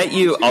 I'll bet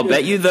you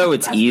though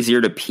it's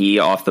easier to pee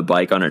off the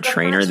bike on a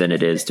trainer than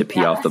it is to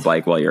pee off the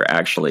bike while you're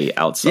actually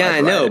outside. Yeah, I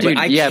know, but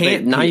I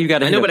can't. But now you got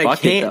to hit a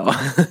bucket, though.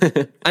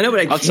 I know, but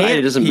I can't.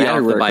 It doesn't matter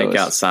off the bike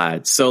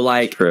outside. So,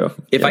 like,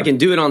 if I can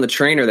do it on the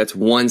trainer, that's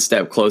one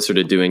step closer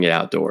to doing it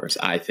outdoors,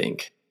 I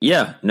think.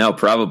 Yeah, no,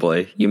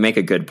 probably. You make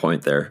a good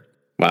point there.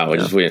 Wow,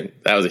 just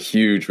went. That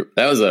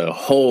was a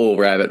whole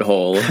rabbit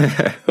hole.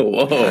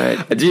 Whoa,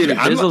 right. Dude!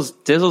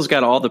 Dizzle's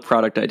got all the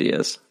product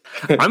ideas.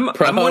 We're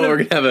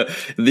gonna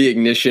have the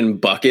ignition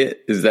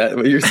bucket. Is that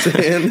what you're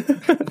saying?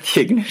 The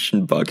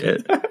ignition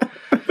bucket.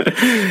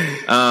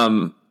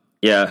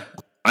 Yeah.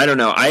 I don't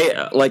know.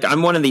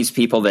 I'm one of these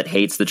people that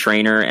hates the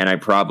trainer, and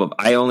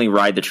I only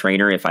ride the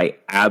trainer if I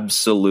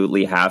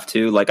absolutely have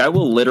to. Like, I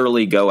will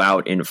literally go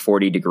out in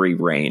 40-degree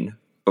rain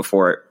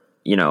before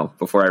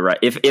I ride.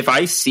 If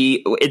I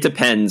see, it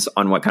depends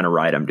on what kind of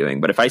ride I'm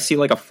doing, but if I see,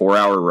 like, a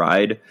 4-hour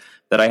ride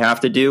that I have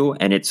to do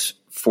and it's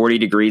 40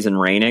 degrees and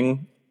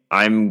raining,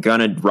 I'm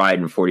gonna ride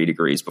in 40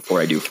 degrees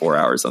before I do 4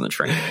 hours on the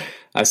train.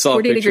 I saw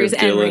 40 degrees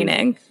and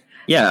raining.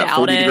 Yeah,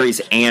 40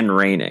 degrees and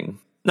raining.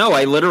 No,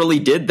 I literally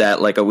did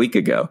that like a week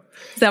ago.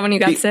 Is that when you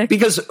got sick?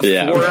 Because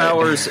 4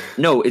 hours.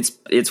 No,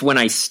 it's when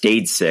I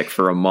stayed sick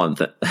for a month.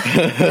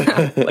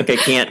 Like, I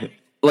can't.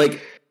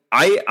 Like,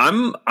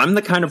 I'm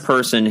the kind of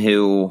person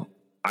who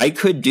I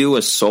could do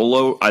a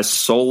solo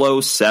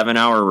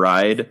 7-hour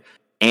ride,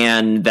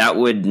 and that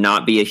would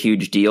not be a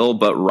huge deal.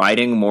 But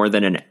riding more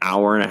than an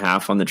hour and a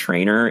half on the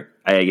trainer,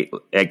 I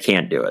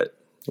can't do it.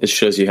 It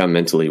shows you how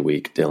mentally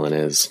weak Dylan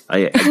is.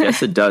 I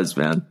guess it does,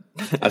 man.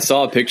 I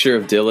saw a picture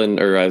of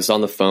Dylan, or I was on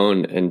the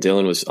phone, and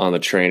Dylan was on the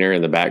trainer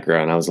in the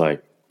background. I was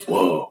like,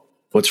 whoa,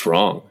 what's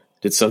wrong?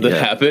 Did something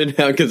happen?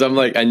 Because I'm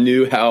like, I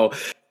knew how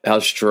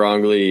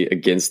strongly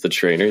against the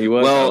trainer he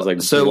was. Well, I was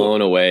like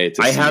blown away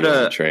to see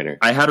the trainer.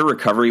 I had a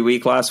recovery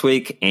week last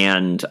week,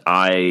 and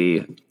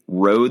I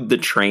rode the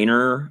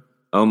trainer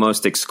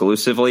almost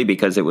exclusively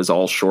because it was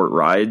all short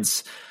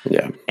rides.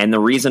 Yeah. And the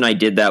reason I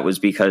did that was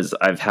because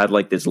I've had,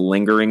 like, this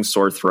lingering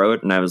sore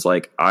throat, and I was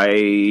like,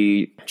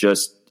 I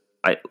just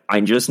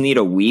I just need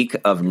a week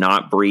of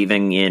not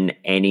breathing in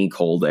any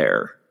cold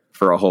air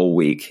for a whole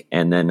week,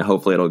 and then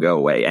hopefully it'll go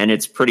away. And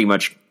it's pretty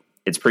much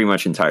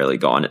entirely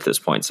gone at this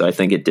point. So I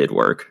think it did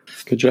work.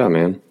 Good job,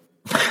 man.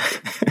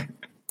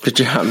 Good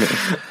job,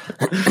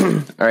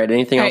 man. All right.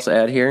 Anything else to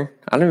add here?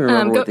 I don't even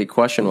remember what the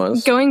question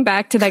was. Going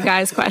back to that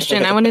guy's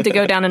question, I wanted to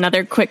go down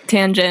another quick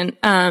tangent.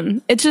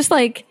 It's just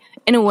like,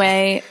 in a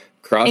way,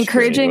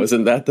 encouraging.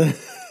 Wasn't that the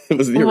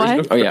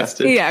original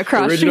question? Yeah,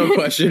 the original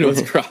question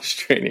was cross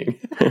training.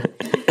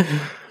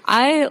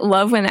 I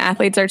love when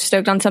athletes are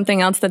stoked on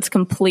something else that's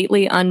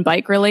completely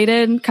unbike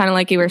related, kind of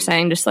like you were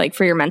saying, just like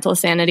for your mental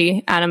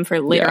sanity, Adam,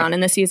 for later on in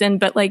the season.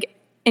 But like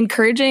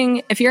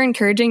if you're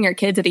encouraging your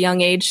kids at a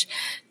young age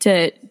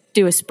to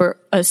do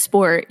a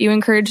sport, you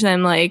encourage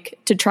them like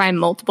to try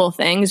multiple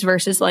things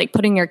versus like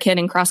putting your kid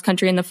in cross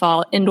country in the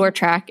fall, indoor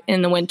track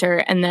in the winter,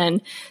 and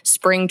then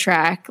spring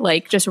track,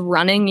 like just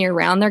running year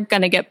round. They're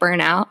going to get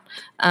burnt out.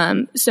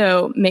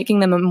 So making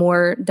them a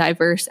more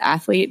diverse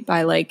athlete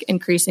by like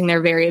increasing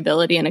their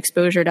variability and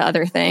exposure to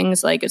other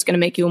things, like it's going to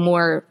make you a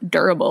more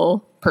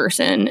durable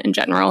person in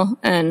general.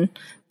 And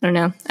I don't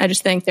know. I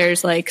just think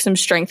there's like some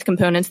strength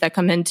components that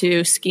come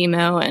into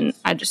schemo, and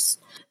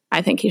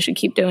I think he should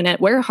keep doing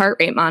it. Wear a heart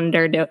rate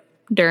monitor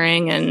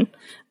during, and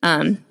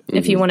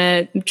if you want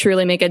to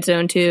truly make it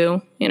zone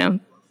 2,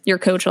 your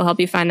coach will help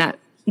you find that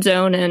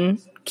zone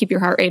and keep your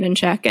heart rate in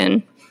check.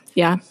 And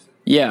yeah,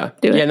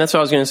 and that's what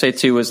I was going to say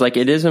too. Was like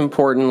it is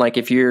important. Like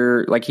if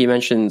you're like he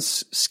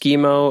mentions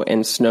skimo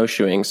and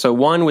snowshoeing. So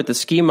one with the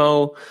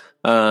skimo,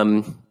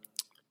 I've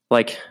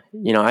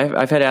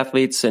had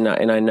athletes, and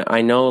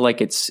I know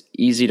like it's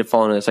easy to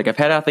fall into this. Like I've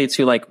had athletes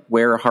who like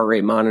wear a heart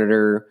rate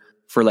monitor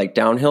for like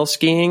downhill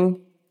skiing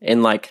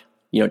and like,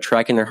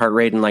 tracking their heart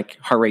rate, and like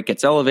heart rate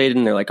gets elevated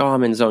and they're like, oh,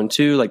 I'm in zone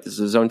 2. Like this is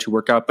a zone 2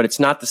 workout, but it's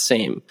not the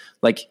same.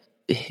 Like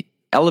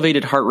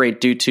elevated heart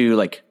rate due to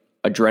like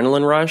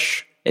adrenaline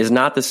rush is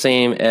not the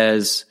same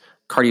as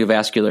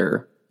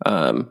cardiovascular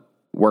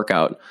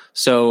workout.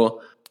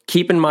 So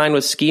keep in mind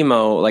with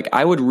skimo, like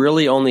I would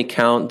really only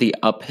count the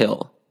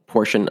uphill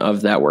portion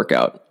of that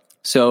workout.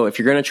 So if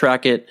you're going to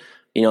track it,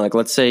 like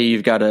let's say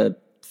you've got a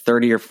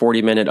 30 or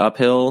 40 minute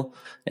uphill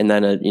and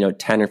then a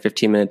 10 or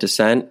 15 minute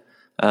descent.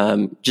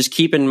 Just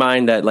keep in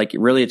mind that like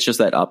really it's just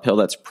that uphill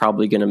that's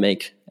probably going to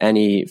make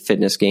any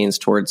fitness gains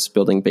towards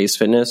building base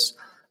fitness.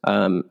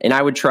 And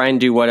I would try and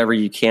do whatever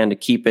you can to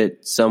keep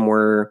it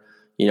somewhere,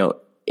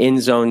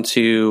 in zone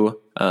 2.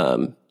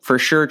 For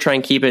sure, try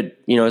and keep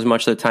it, as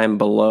much of the time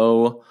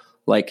below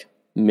like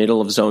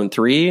middle of zone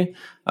 3.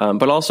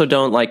 But also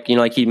don't like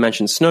you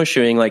mentioned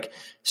snowshoeing,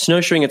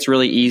 it's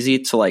really easy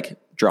to like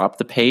drop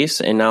the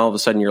pace. And now all of a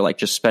sudden you're like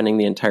just spending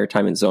the entire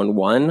time in zone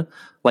 1.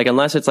 Like,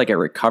 unless it's like a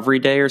recovery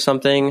day or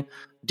something,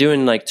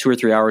 doing like 2 or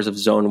 3 hours of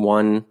zone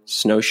 1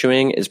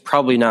 snowshoeing is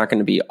probably not going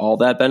to be all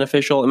that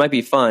beneficial. It might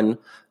be fun,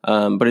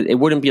 but it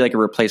wouldn't be like a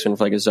replacement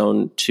for like a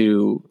zone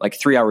 2, like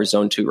 3 hour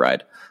zone 2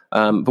 ride.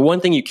 But one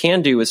thing you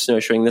can do with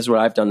snowshoeing, this is what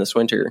I've done this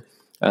winter,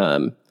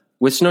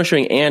 with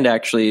snowshoeing and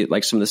actually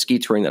like some of the ski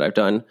touring that I've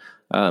done,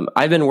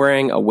 I've been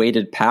wearing a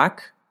weighted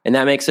pack, and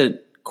that makes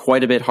it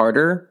quite a bit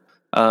harder.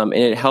 And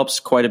it helps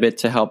quite a bit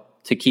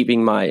to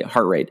keeping my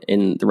heart rate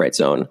in the right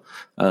zone.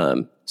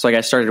 So like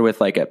I started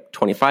with like a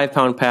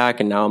 25-pound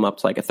pack, and now I'm up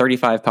to like a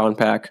 35-pound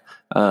pack.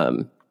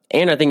 And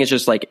I think it's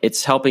just like,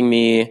 it's helping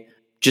me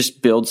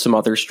just build some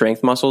other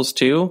strength muscles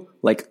too.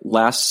 Like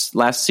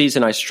last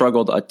season, I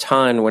struggled a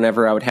ton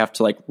whenever I would have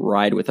to like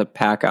ride with a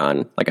pack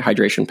on, like a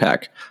hydration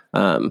pack.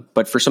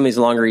 But for some of these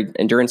longer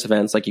endurance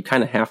events, like you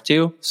kind of have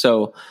to.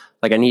 So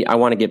like I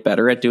want to get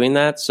better at doing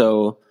that.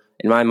 So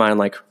in my mind,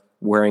 like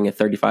wearing a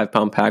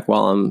 35-pound pack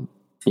while I'm,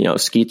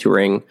 ski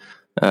touring,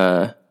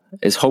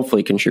 is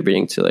hopefully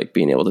contributing to like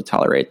being able to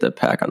tolerate the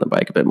pack on the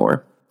bike a bit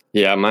more.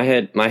 Yeah. My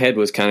head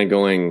was kind of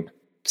going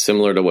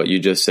similar to what you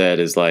just said,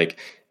 is like,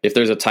 if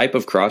there's a type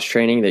of cross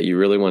training that you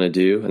really want to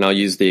do, and I'll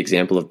use the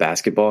example of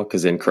basketball,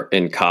 because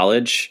in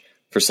college,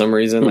 for some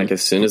reason, like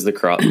as soon as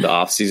the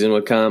off season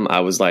would come,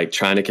 I was like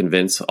trying to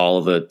convince all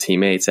of the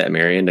teammates at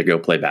Marion to go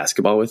play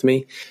basketball with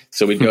me.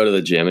 So we'd go to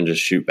the gym and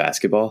just shoot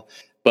basketball.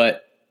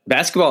 But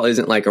basketball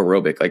isn't like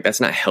aerobic. Like that's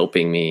not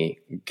helping me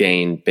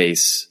gain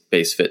base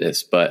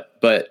fitness. But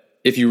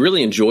if you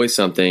really enjoy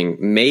something,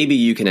 maybe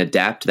you can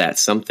adapt that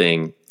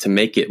something to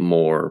make it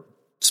more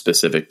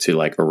specific to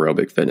like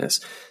aerobic fitness.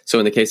 So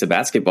in the case of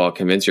basketball,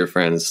 convince your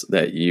friends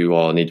that you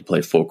all need to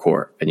play full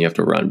court and you have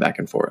to run back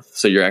and forth.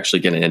 So you're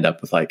actually going to end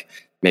up with like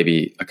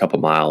maybe a couple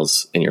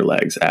miles in your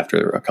legs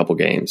after a couple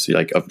games,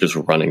 like of just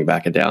running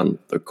back and down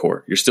the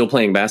court. You're still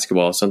playing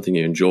basketball, something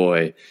you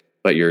enjoy,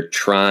 but you're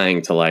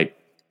trying to like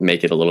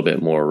make it a little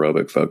bit more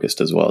aerobic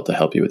focused as well to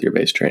help you with your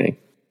base training.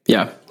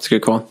 Yeah, it's a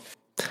good call.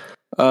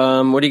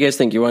 What do you guys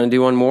think? You want to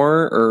do one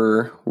more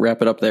or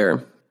wrap it up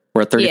there?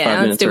 We're at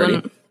 35 minutes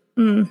already.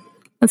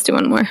 Let's do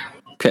one more.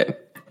 Okay.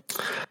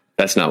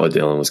 That's not what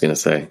Dylan was going to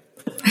say.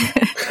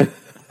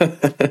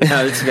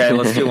 No, it's okay.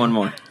 Let's do one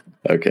more.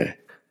 Okay.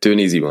 Do an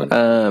easy one.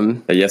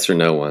 A yes or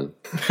no one.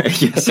 A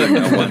yes or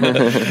no one.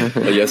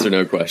 A yes or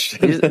no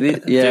question.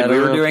 Yeah, Dude, we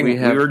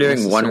were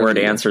doing one word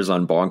answers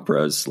on Bonk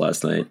Bros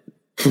last night.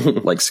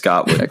 Like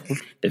Scott would.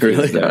 If really?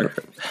 he was there.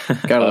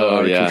 Got a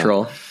lot of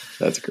control.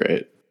 That's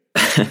great.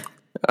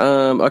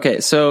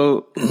 Okay,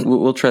 so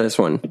we'll try this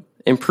one.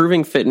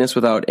 Improving fitness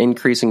without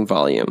increasing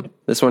volume.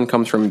 This one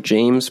comes from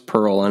James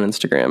Pearl on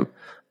Instagram.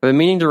 I've been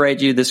meaning to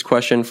write you this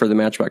question for the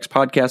Matchbox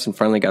podcast and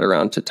finally got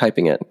around to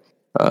typing it.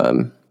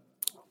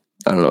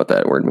 I don't know what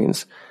that word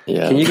means.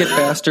 Yeah. Can you get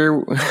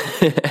faster?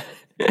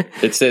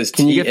 It says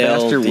TLDR. You get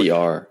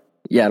faster?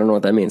 Yeah, I don't know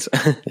what that means.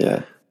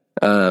 Yeah.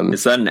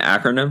 Is that an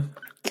acronym?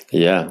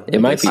 Yeah. It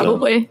might be.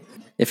 Probably.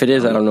 If it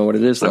is, I don't know what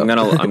it is, though. I'm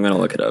gonna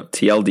look it up.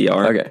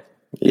 TLDR. Okay.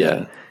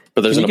 Yeah.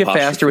 But there's Can you get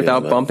faster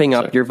without bumping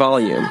up your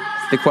volume?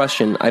 The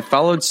question, I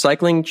followed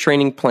cycling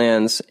training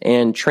plans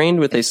and trained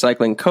with a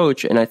cycling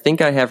coach, and I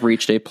think I have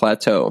reached a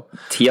plateau.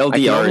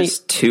 TLDR is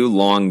too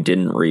long,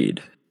 didn't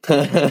read.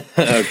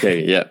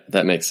 Okay, yeah,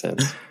 that makes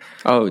sense.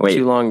 Oh, wait,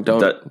 too long,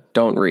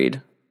 don't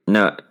read.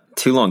 No,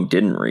 too long,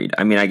 didn't read.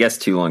 I mean, I guess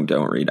too long,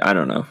 don't read. I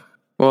don't know.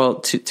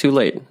 Well, too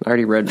late. I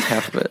already read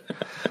half of it.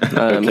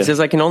 Okay. It says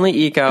I can only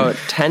eke out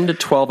 10 to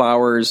 12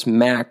 hours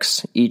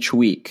max each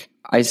week.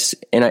 I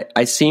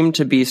seem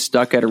to be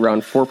stuck at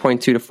around 4.2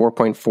 to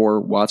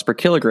 4.4 watts per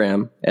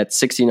kilogram at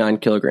 69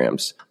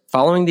 kilograms.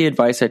 Following the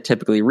advice I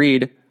typically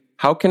read,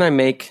 how can I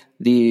make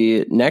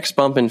the next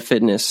bump in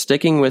fitness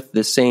sticking with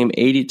the same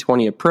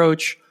 80-20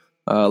 approach?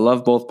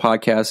 Love both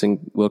podcasts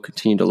and will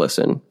continue to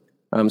listen.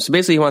 So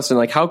basically he wants to know,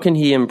 like, how can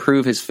he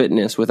improve his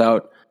fitness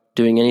without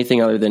doing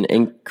anything other than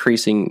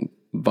increasing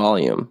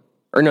volume?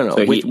 Or no,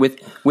 so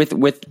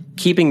with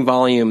keeping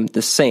volume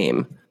the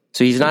same.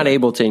 So he's not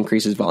able to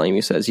increase his volume,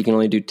 he says. He can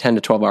only do 10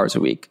 to 12 hours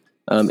a week.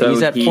 So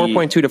he's at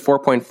 4.2 to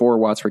 4.4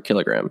 watts per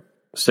kilogram.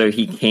 So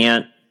he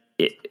can't...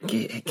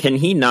 Can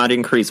he not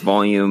increase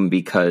volume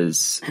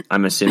because,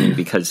 I'm assuming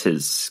because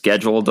his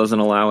schedule doesn't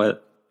allow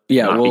it?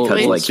 Yeah,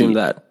 we'll assume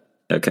that.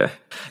 Okay.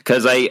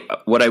 Because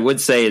what I would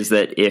say is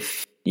that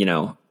if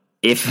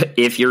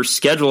your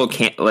schedule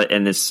can't,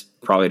 and this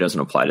probably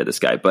doesn't apply to this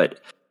guy, but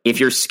if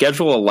your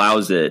schedule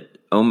allows it,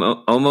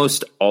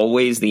 almost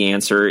always the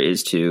answer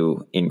is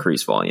to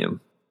increase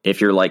volume.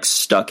 If you're like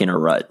stuck in a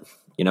rut,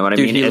 you know what I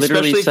mean? He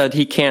literally said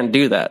he can't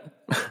do that.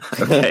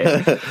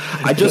 Okay.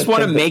 I just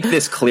want to make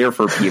this clear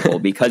for people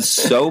because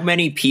so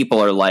many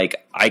people are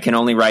like, I can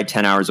only ride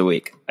 10 hours a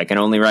week. I can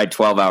only ride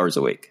 12 hours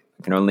a week.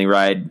 I can only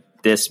ride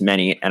this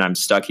many and I'm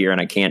stuck here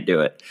and I can't do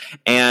it.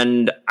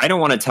 And I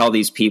don't want to tell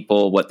these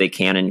people what they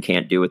can and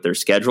can't do with their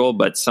schedule,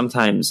 but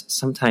sometimes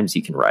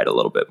you can ride a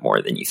little bit more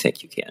than you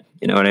think you can.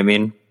 You know what I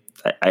mean?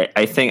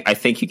 I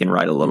think you can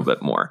ride a little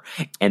bit more.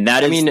 And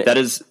that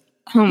is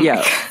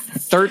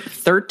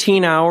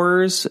 13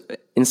 hours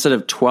instead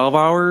of 12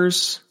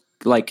 hours,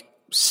 like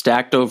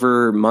stacked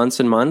over months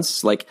and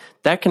months, like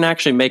that can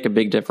actually make a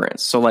big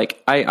difference. So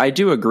like, I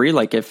do agree.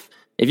 Like if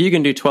you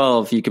can do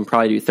 12, you can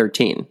probably do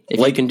 13. If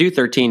you can do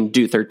 13,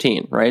 do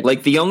 13, right?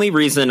 Like the only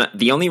reason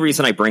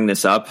I bring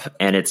this up,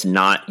 and it's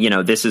not,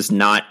 this is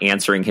not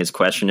answering his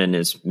question and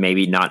is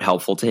maybe not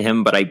helpful to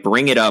him, but I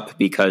bring it up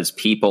because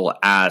people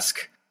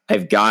ask,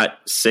 I've got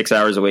 6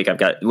 hours a week. I've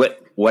got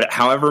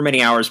however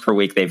many hours per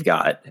week they've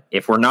got.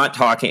 If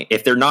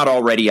they're not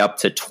already up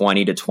to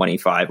 20 to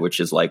 25, which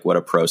is like what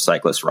a pro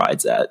cyclist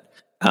rides at.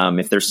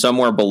 If they're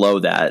somewhere below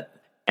that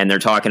and they're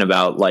talking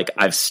about like,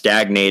 I've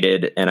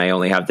stagnated and I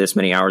only have this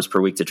many hours per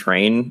week to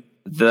train,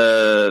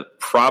 the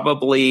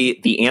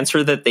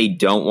answer that they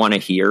don't want to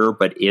hear,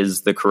 but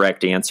is the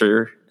correct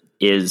answer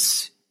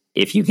is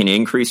if you can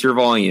increase your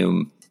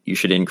volume, you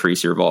should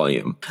increase your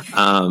volume.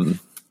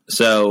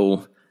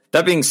 So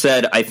that being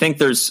said, I think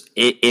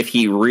if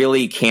he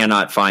really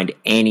cannot find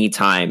any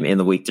time in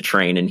the week to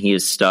train and he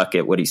is stuck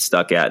at what he's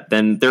stuck at,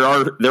 then there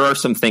are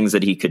some things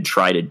that he could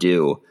try to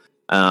do.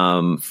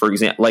 For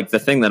example, like the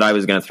thing that I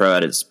was going to throw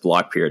out is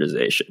block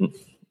periodization.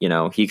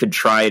 He could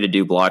try to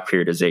do block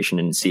periodization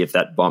and see if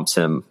that bumps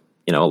him,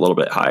 a little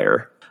bit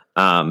higher.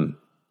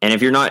 And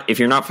if you're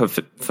not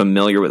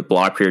familiar with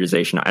block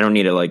periodization, I don't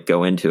need to like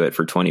go into it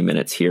for 20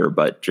 minutes here,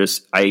 but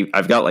just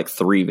I've got like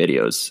 3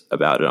 videos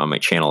about it on my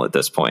channel at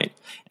this point,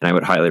 and I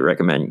would highly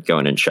recommend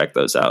going and check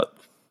those out.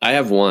 I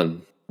have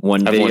one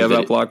video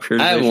about block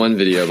periodization. I have one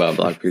video about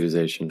block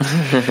periodization,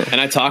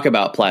 and I talk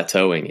about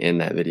plateauing in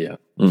that video.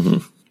 Mm-hmm.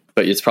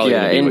 But it's probably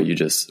going to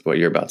be what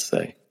you're about to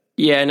say.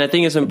 Yeah, and I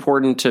think it's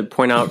important to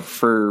point out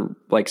for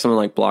like something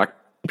like block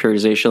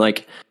periodization,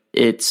 like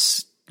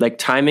it's like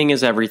timing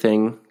is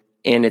everything.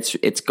 And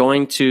it's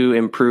going to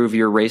improve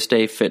your race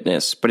day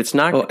fitness, but it's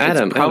not. Oh,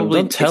 Adam,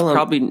 don't tell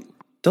him.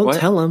 Don't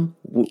tell him.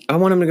 I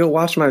want him to go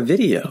watch my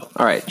video.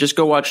 All right, just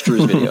go watch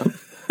Drew's video.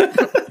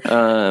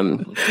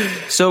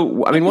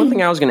 So, I mean, one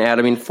thing I was going to add,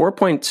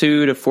 4.2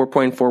 to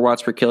 4.4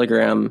 watts per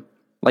kilogram,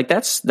 like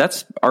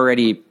that's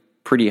already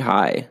pretty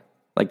high.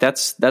 Like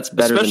that's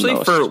better especially than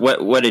most. For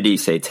what did he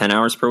say? 10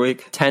 hours per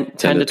week? 10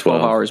 to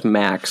 12 hours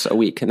max a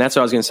week. And that's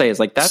what I was going to say is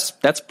like,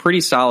 that's pretty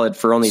solid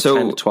for only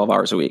 10 to 12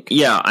 hours a week.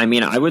 Yeah.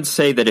 I would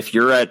say that if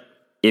you're at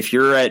if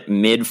you're at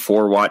mid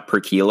 4 watt per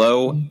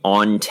kilo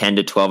on 10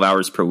 to 12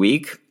 hours per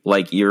week,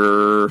 like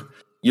you're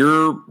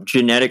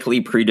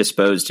genetically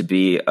predisposed to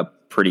be a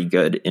pretty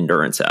good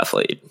endurance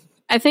athlete.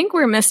 I think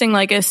we're missing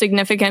like a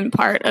significant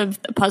part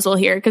of the puzzle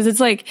here, because it's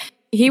like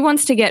he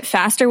wants to get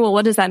faster. Well,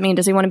 what does that mean?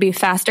 Does he want to be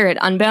faster at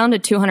Unbound, a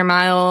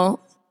 200-mile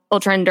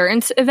ultra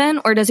endurance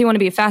event, or does he want to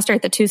be faster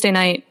at the Tuesday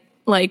night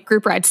like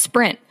group ride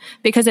sprint?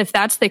 Because if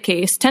that's the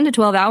case, 10 to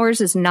 12 hours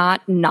is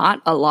not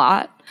a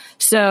lot.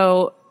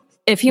 So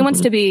if he wants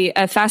to be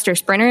a faster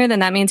sprinter, then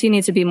that means he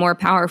needs to be more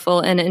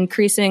powerful and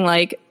increasing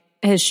like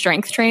his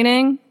strength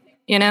training,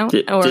 you know?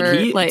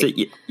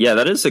 Yeah,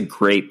 that is a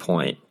great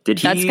point.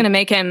 That's going to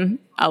make him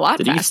a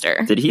lot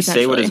faster. Did he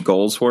say what his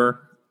goals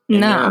were?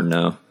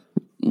 No.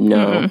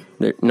 No,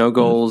 no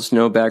goals,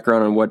 no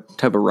background on what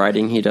type of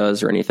riding he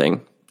does or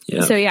anything.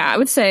 Yeah. So I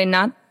would say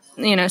not,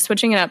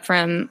 switching it up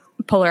from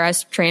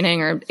polarized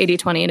training or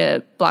 80-20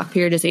 to block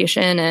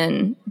periodization,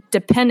 and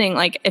depending,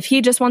 like if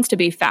he just wants to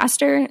be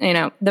faster,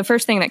 the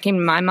first thing that came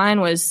to my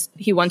mind was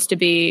he wants to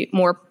be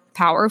more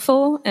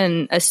powerful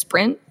in a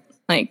sprint,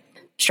 like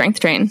strength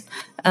train.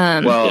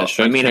 Strength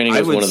training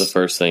was one of the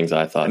first things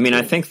I thought.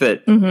 I think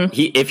that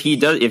if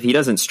he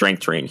doesn't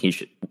strength train, he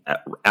should,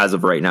 as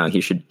of right now, he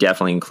should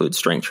definitely include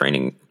strength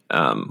training,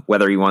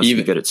 whether he wants to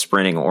be good at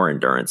sprinting or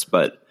endurance.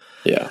 But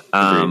yeah.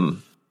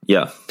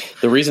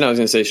 The reason I was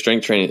going to say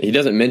strength training, he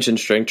doesn't mention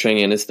strength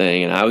training in his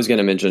thing, and I was going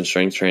to mention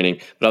strength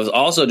training, but I was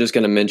also just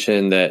going to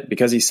mention that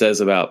because he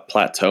says about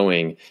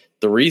plateauing,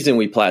 the reason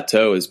we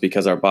plateau is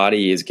because our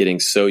body is getting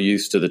so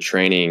used to the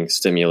training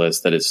stimulus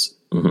that it's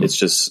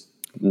just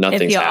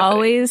nothing's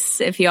happening.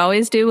 If you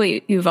always do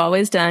what you've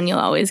always done, you'll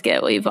always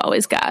get what you've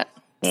always got.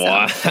 So.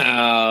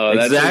 Wow,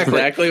 that's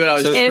exactly what I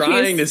was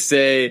trying to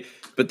say,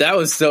 but that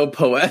was so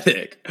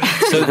poetic.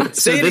 So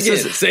say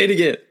it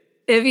again.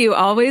 If you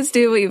always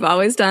do what you've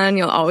always done,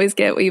 you'll always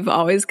get what you've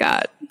always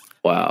got.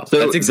 Wow. So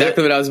that's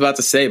exactly what I was about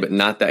to say, but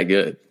not that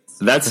good.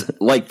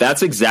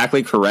 That's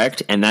exactly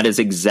correct. And that is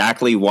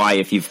exactly why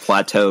if you've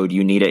plateaued,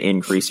 you need to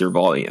increase your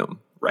volume,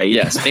 right?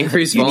 Yes.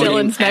 Increase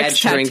volume, add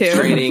strength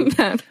training.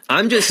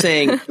 I'm just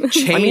saying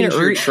change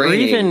your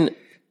training.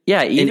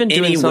 Even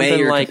doing any something way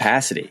your like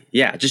capacity.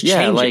 Yeah. Just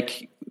change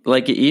it.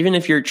 Like even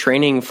if you're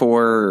training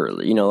for,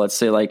 let's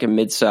say like a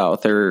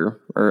Mid-South or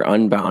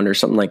Unbound or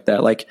something like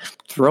that, like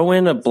throw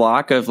in a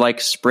block of like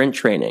sprint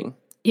training.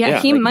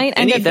 Yeah, he might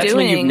end up doing. That's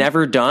something you've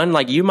never done.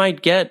 Like you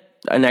might get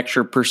an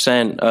extra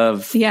 %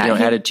 of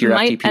added to your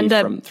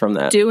FTP from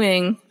that.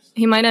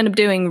 He might end up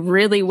doing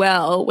really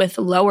well with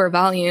lower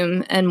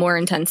volume and more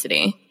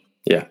intensity.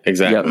 Yeah,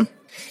 exactly. Yep.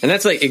 And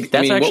that's like what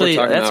we're talking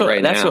about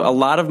right now. That's what a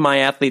lot of my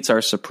athletes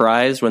are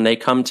surprised when they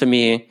come to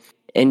me.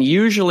 And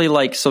usually,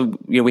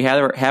 we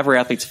have our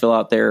athletes fill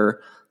out their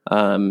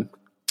new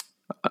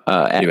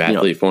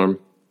athlete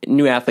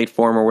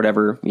form or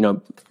whatever,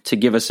 to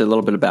give us a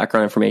little bit of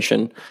background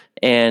information.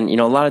 And,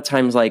 a lot of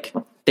times, like,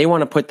 they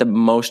want to put the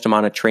most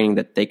amount of training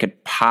that they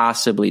could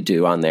possibly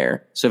do on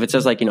there. So if it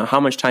says, like, how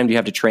much time do you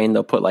have to train,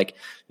 they'll put,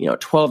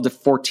 12 to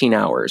 14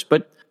 hours.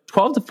 But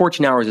 12 to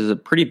 14 hours is a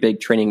pretty big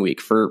training week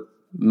for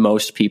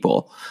most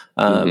people.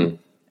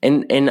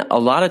 And a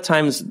lot of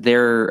times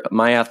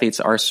my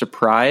athletes are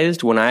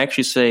surprised when I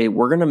actually say,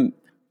 we're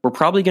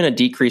probably going to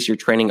decrease your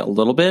training a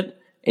little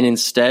bit and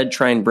instead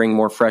try and bring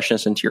more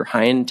freshness into your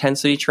high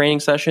intensity training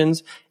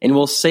sessions. And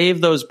we'll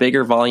save those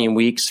bigger volume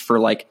weeks for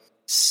like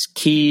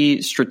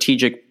key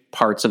strategic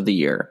parts of the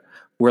year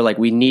where like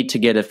we need to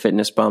get a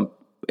fitness bump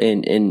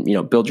and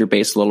build your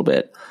base a little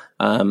bit.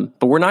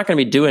 But we're not going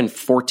to be doing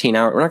 14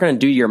 hours. We're not going to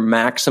do your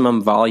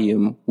maximum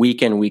volume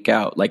week in, week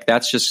out. Like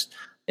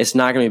it's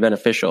not going to be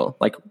beneficial.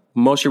 Like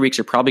most of your weeks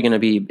are probably going to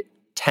be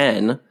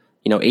 10,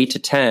 8 to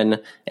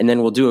 10. And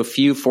then we'll do a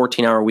few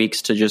 14-hour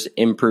weeks to just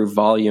improve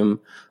volume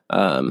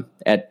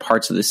at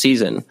parts of the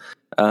season.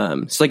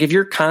 So like if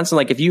you're constant,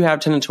 like if you have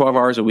 10 to 12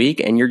 hours a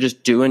week and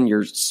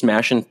you're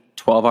smashing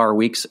 12-hour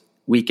weeks,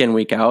 week in,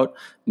 week out,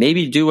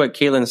 maybe do what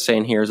Caitlin's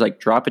saying here is like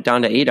drop it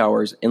down to 8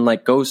 hours and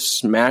like go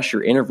smash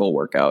your interval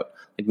workout.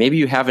 Like maybe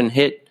you haven't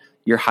hit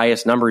your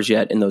highest numbers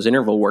yet in those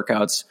interval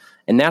workouts.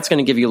 And that's going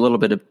to give you a little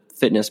bit of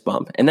fitness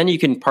bump. And then you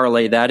can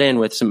parlay that in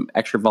with some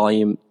extra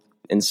volume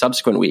in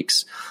subsequent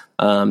weeks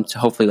to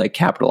hopefully like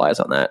capitalize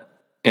on that.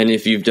 And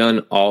if you've done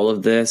all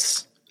of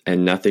this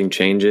and nothing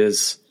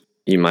changes,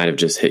 you might have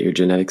just hit your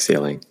genetic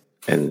ceiling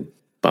and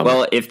bump.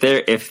 Well,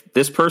 if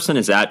this person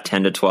is at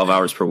 10 to 12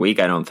 hours per week,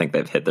 I don't think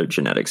they've hit their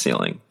genetic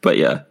ceiling. But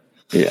yeah.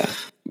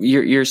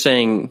 You're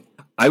saying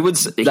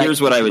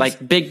here's what I would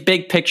like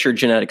big picture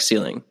genetic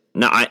ceiling.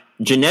 No,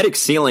 genetic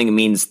ceiling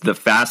means the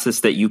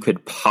fastest that you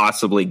could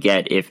possibly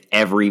get if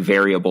every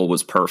variable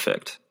was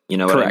perfect. You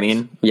know what I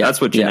mean? Yeah.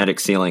 That's what genetic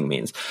ceiling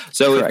means.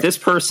 So if this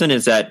person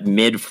is at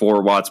mid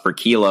 4 watts per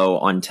kilo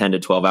on 10 to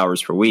 12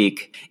 hours per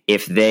week,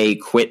 if they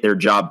quit their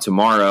job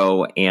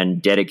tomorrow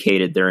and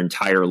dedicated their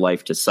entire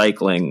life to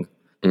cycling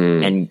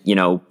and,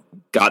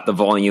 got the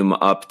volume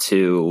up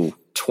to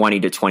 20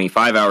 to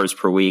 25 hours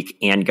per week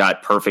and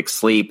got perfect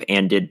sleep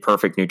and did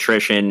perfect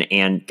nutrition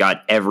and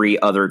got every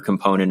other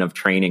component of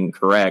training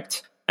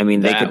correct, I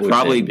mean, they could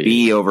probably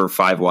be over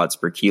 5 watts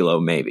per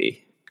kilo,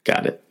 maybe.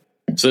 Got it.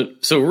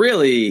 So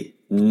really,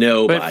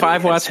 nobody. But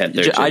 5 watts. I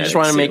just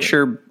want to make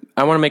sure.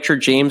 I want to make sure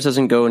James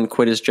doesn't go and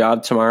quit his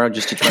job tomorrow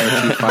just to try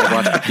and achieve 5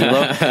 watts per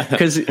kilo.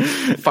 Because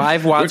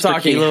 5 watts per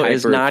kilo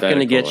is not going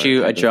to get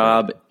you a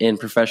job in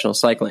professional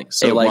cycling.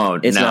 So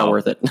it's not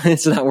worth it.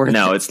 It's not worth it.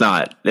 No, it's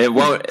not. It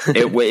won't.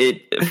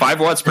 5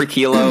 watts per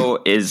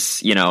kilo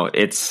is,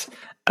 it's.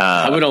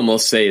 I would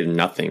almost say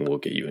nothing will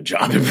get you a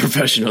job in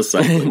professional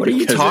cycling. What are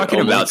you talking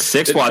about?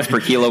 6 watts per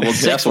kilo will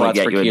definitely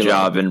get you a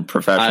job in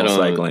professional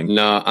cycling.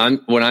 No,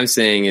 what I'm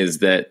saying is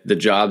that the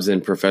jobs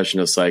in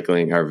professional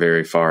cycling are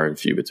very far and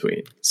few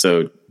between.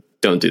 So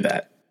don't do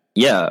that.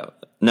 Yeah,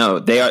 no,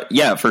 they are.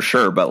 Yeah, for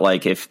sure.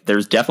 But if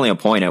there's definitely a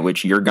point at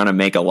which you're going to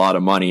make a lot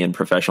of money in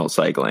professional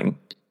cycling.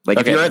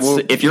 If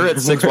you're at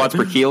 6 watts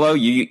per kilo,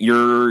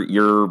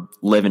 you're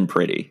living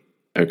pretty.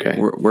 Okay,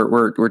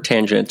 we're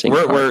tangenting.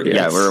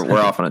 We're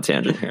off on a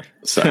tangent here.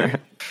 Sorry.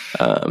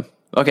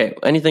 Okay.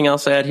 Anything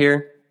else to add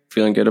here?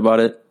 Feeling good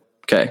about it?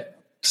 Okay.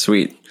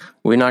 Sweet.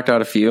 We knocked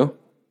out a few.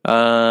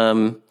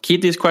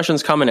 Keep these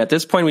questions coming. At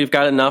this point, we've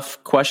got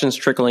enough questions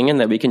trickling in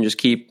that we can just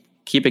keep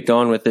it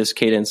going with this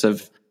cadence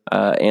of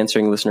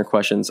answering listener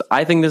questions.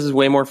 I think this is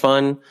way more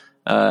fun.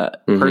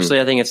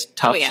 Personally, I think it's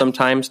tough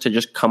sometimes to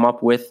just come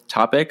up with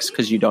topics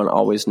because you don't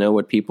always know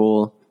what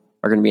people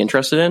are going to be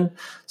interested in.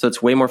 So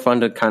it's way more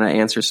fun to kind of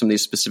answer some of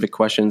these specific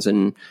questions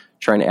and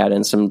trying to add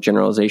in some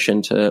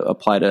generalization to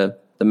apply to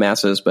the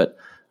masses. But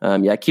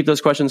keep those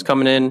questions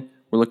coming in.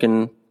 We're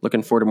looking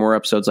forward to more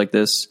episodes like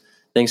this.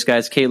 Thanks,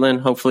 guys.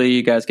 Caitlin, hopefully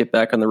you guys get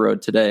back on the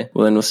road today.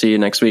 Well, then we'll see you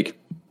next week.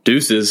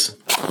 Deuces.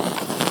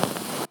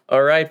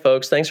 All right,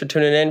 folks. Thanks for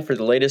tuning in for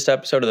the latest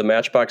episode of the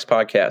Matchbox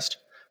Podcast.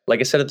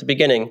 Like I said at the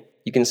beginning,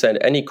 you can send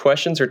any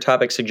questions or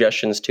topic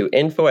suggestions to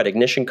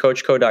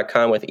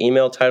info@ignitioncoachco.com with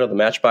email titled The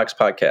Matchbox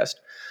Podcast.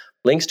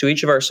 Links to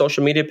each of our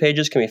social media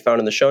pages can be found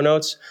in the show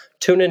notes.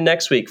 Tune in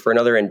next week for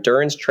another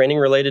endurance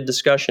training-related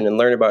discussion and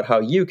learn about how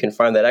you can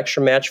find that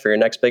extra match for your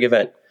next big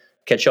event.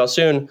 Catch y'all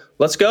soon.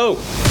 Let's go!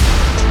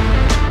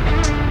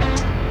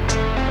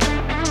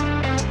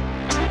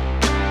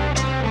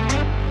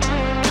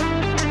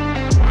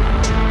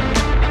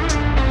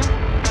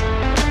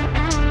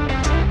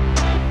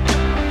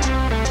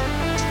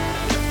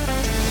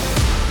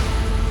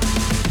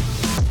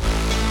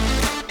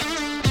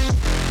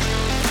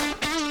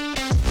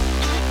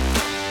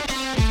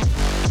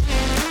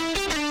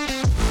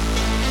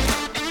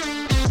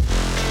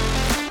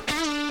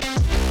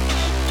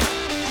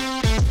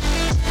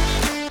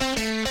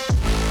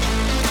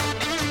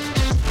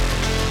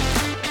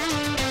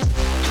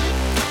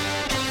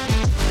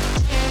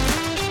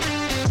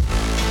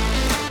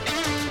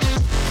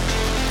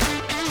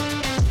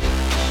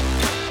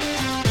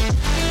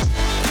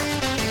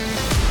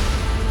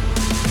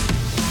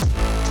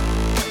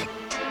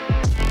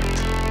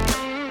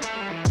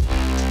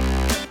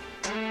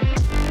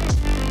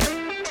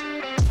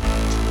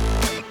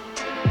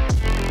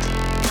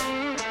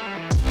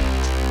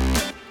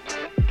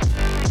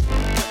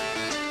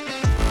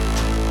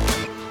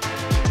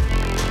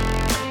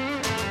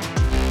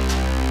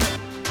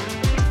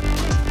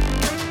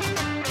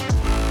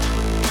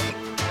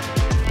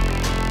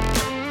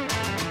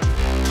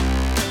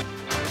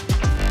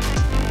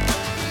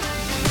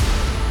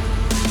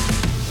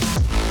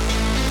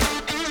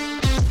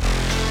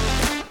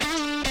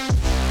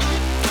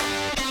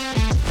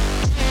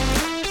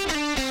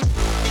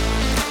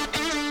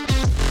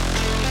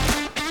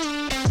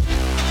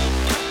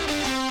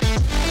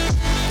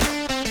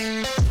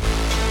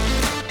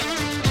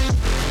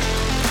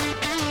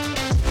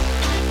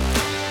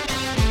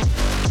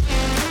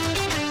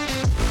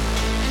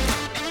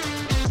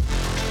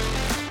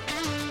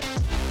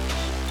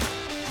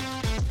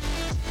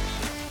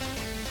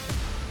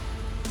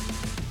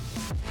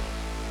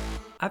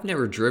 I've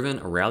never driven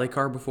a rally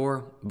car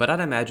before, but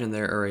I'd imagine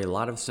there are a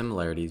lot of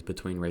similarities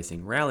between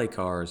racing rally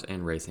cars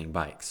and racing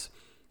bikes.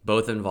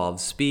 Both involve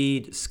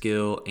speed,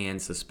 skill,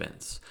 and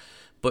suspense.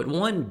 But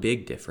one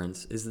big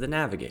difference is the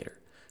navigator.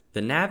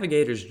 The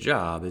navigator's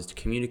job is to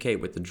communicate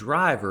with the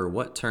driver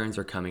what turns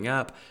are coming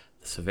up,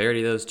 the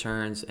severity of those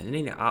turns, and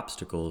any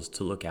obstacles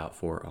to look out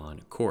for on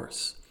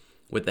course.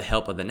 With the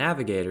help of the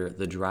navigator,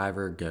 the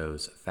driver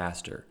goes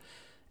faster.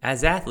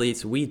 As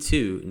athletes, we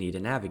too need a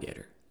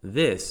navigator.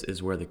 This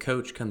is where the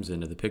coach comes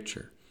into the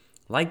picture.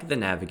 Like the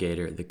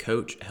navigator, the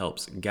coach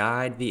helps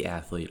guide the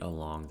athlete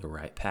along the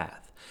right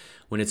path.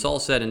 When it's all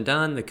said and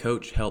done, the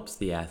coach helps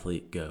the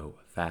athlete go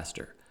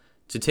faster.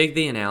 To take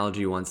the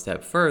analogy one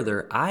step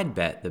further, I'd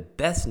bet the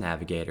best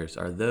navigators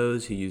are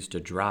those who used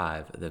to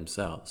drive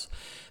themselves.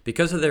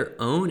 Because of their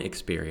own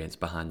experience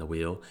behind the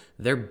wheel,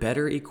 they're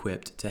better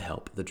equipped to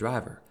help the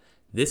driver.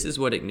 This is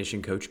what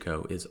Ignition Coach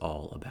Co. is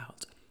all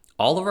about.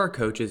 All of our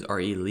coaches are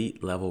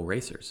elite level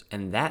racers,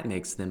 and that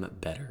makes them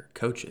better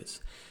coaches.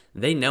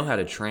 They know how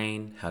to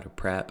train, how to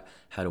prep,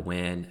 how to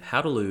win,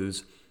 how to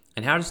lose,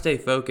 and how to stay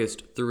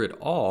focused through it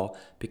all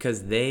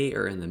because they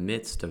are in the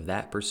midst of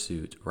that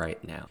pursuit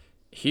right now.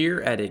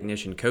 Here at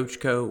Ignition Coach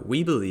Co.,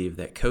 we believe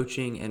that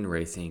coaching and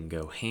racing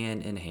go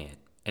hand in hand.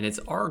 And it's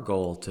our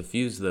goal to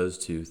fuse those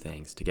two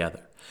things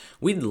together.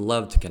 We'd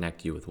love to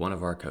connect you with one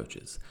of our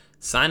coaches.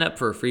 Sign up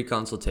for a free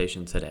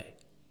consultation today.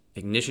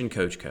 Ignition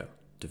Coach Co.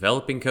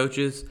 Developing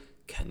coaches,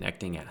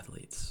 connecting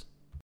athletes.